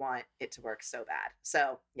 I want it to work so bad.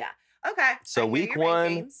 So yeah, okay. So week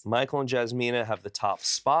 1, Michael and Jasmina have the top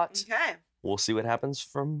spot. Okay. We'll see what happens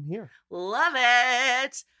from here. Love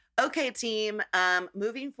it. Okay, team.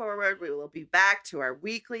 Moving forward, we will be back to our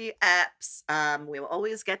weekly eps. We will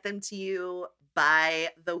always get them to you by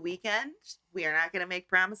the weekend. We are not going to make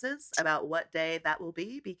promises about what day that will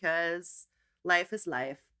be because life is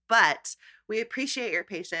life. But we appreciate your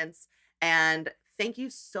patience and thank you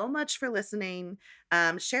so much for listening.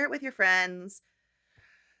 Share it with your friends.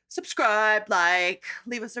 Subscribe,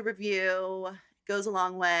 leave us a review. Goes a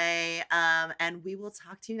long way. And we will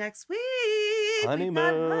talk to you next week.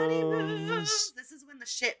 Honeymoons. This is when the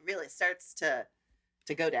shit really starts to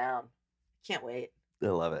go down. Can't wait. I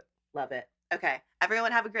love it. Love it. Okay.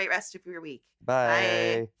 Everyone have a great rest of your week.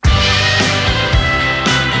 Bye. Bye.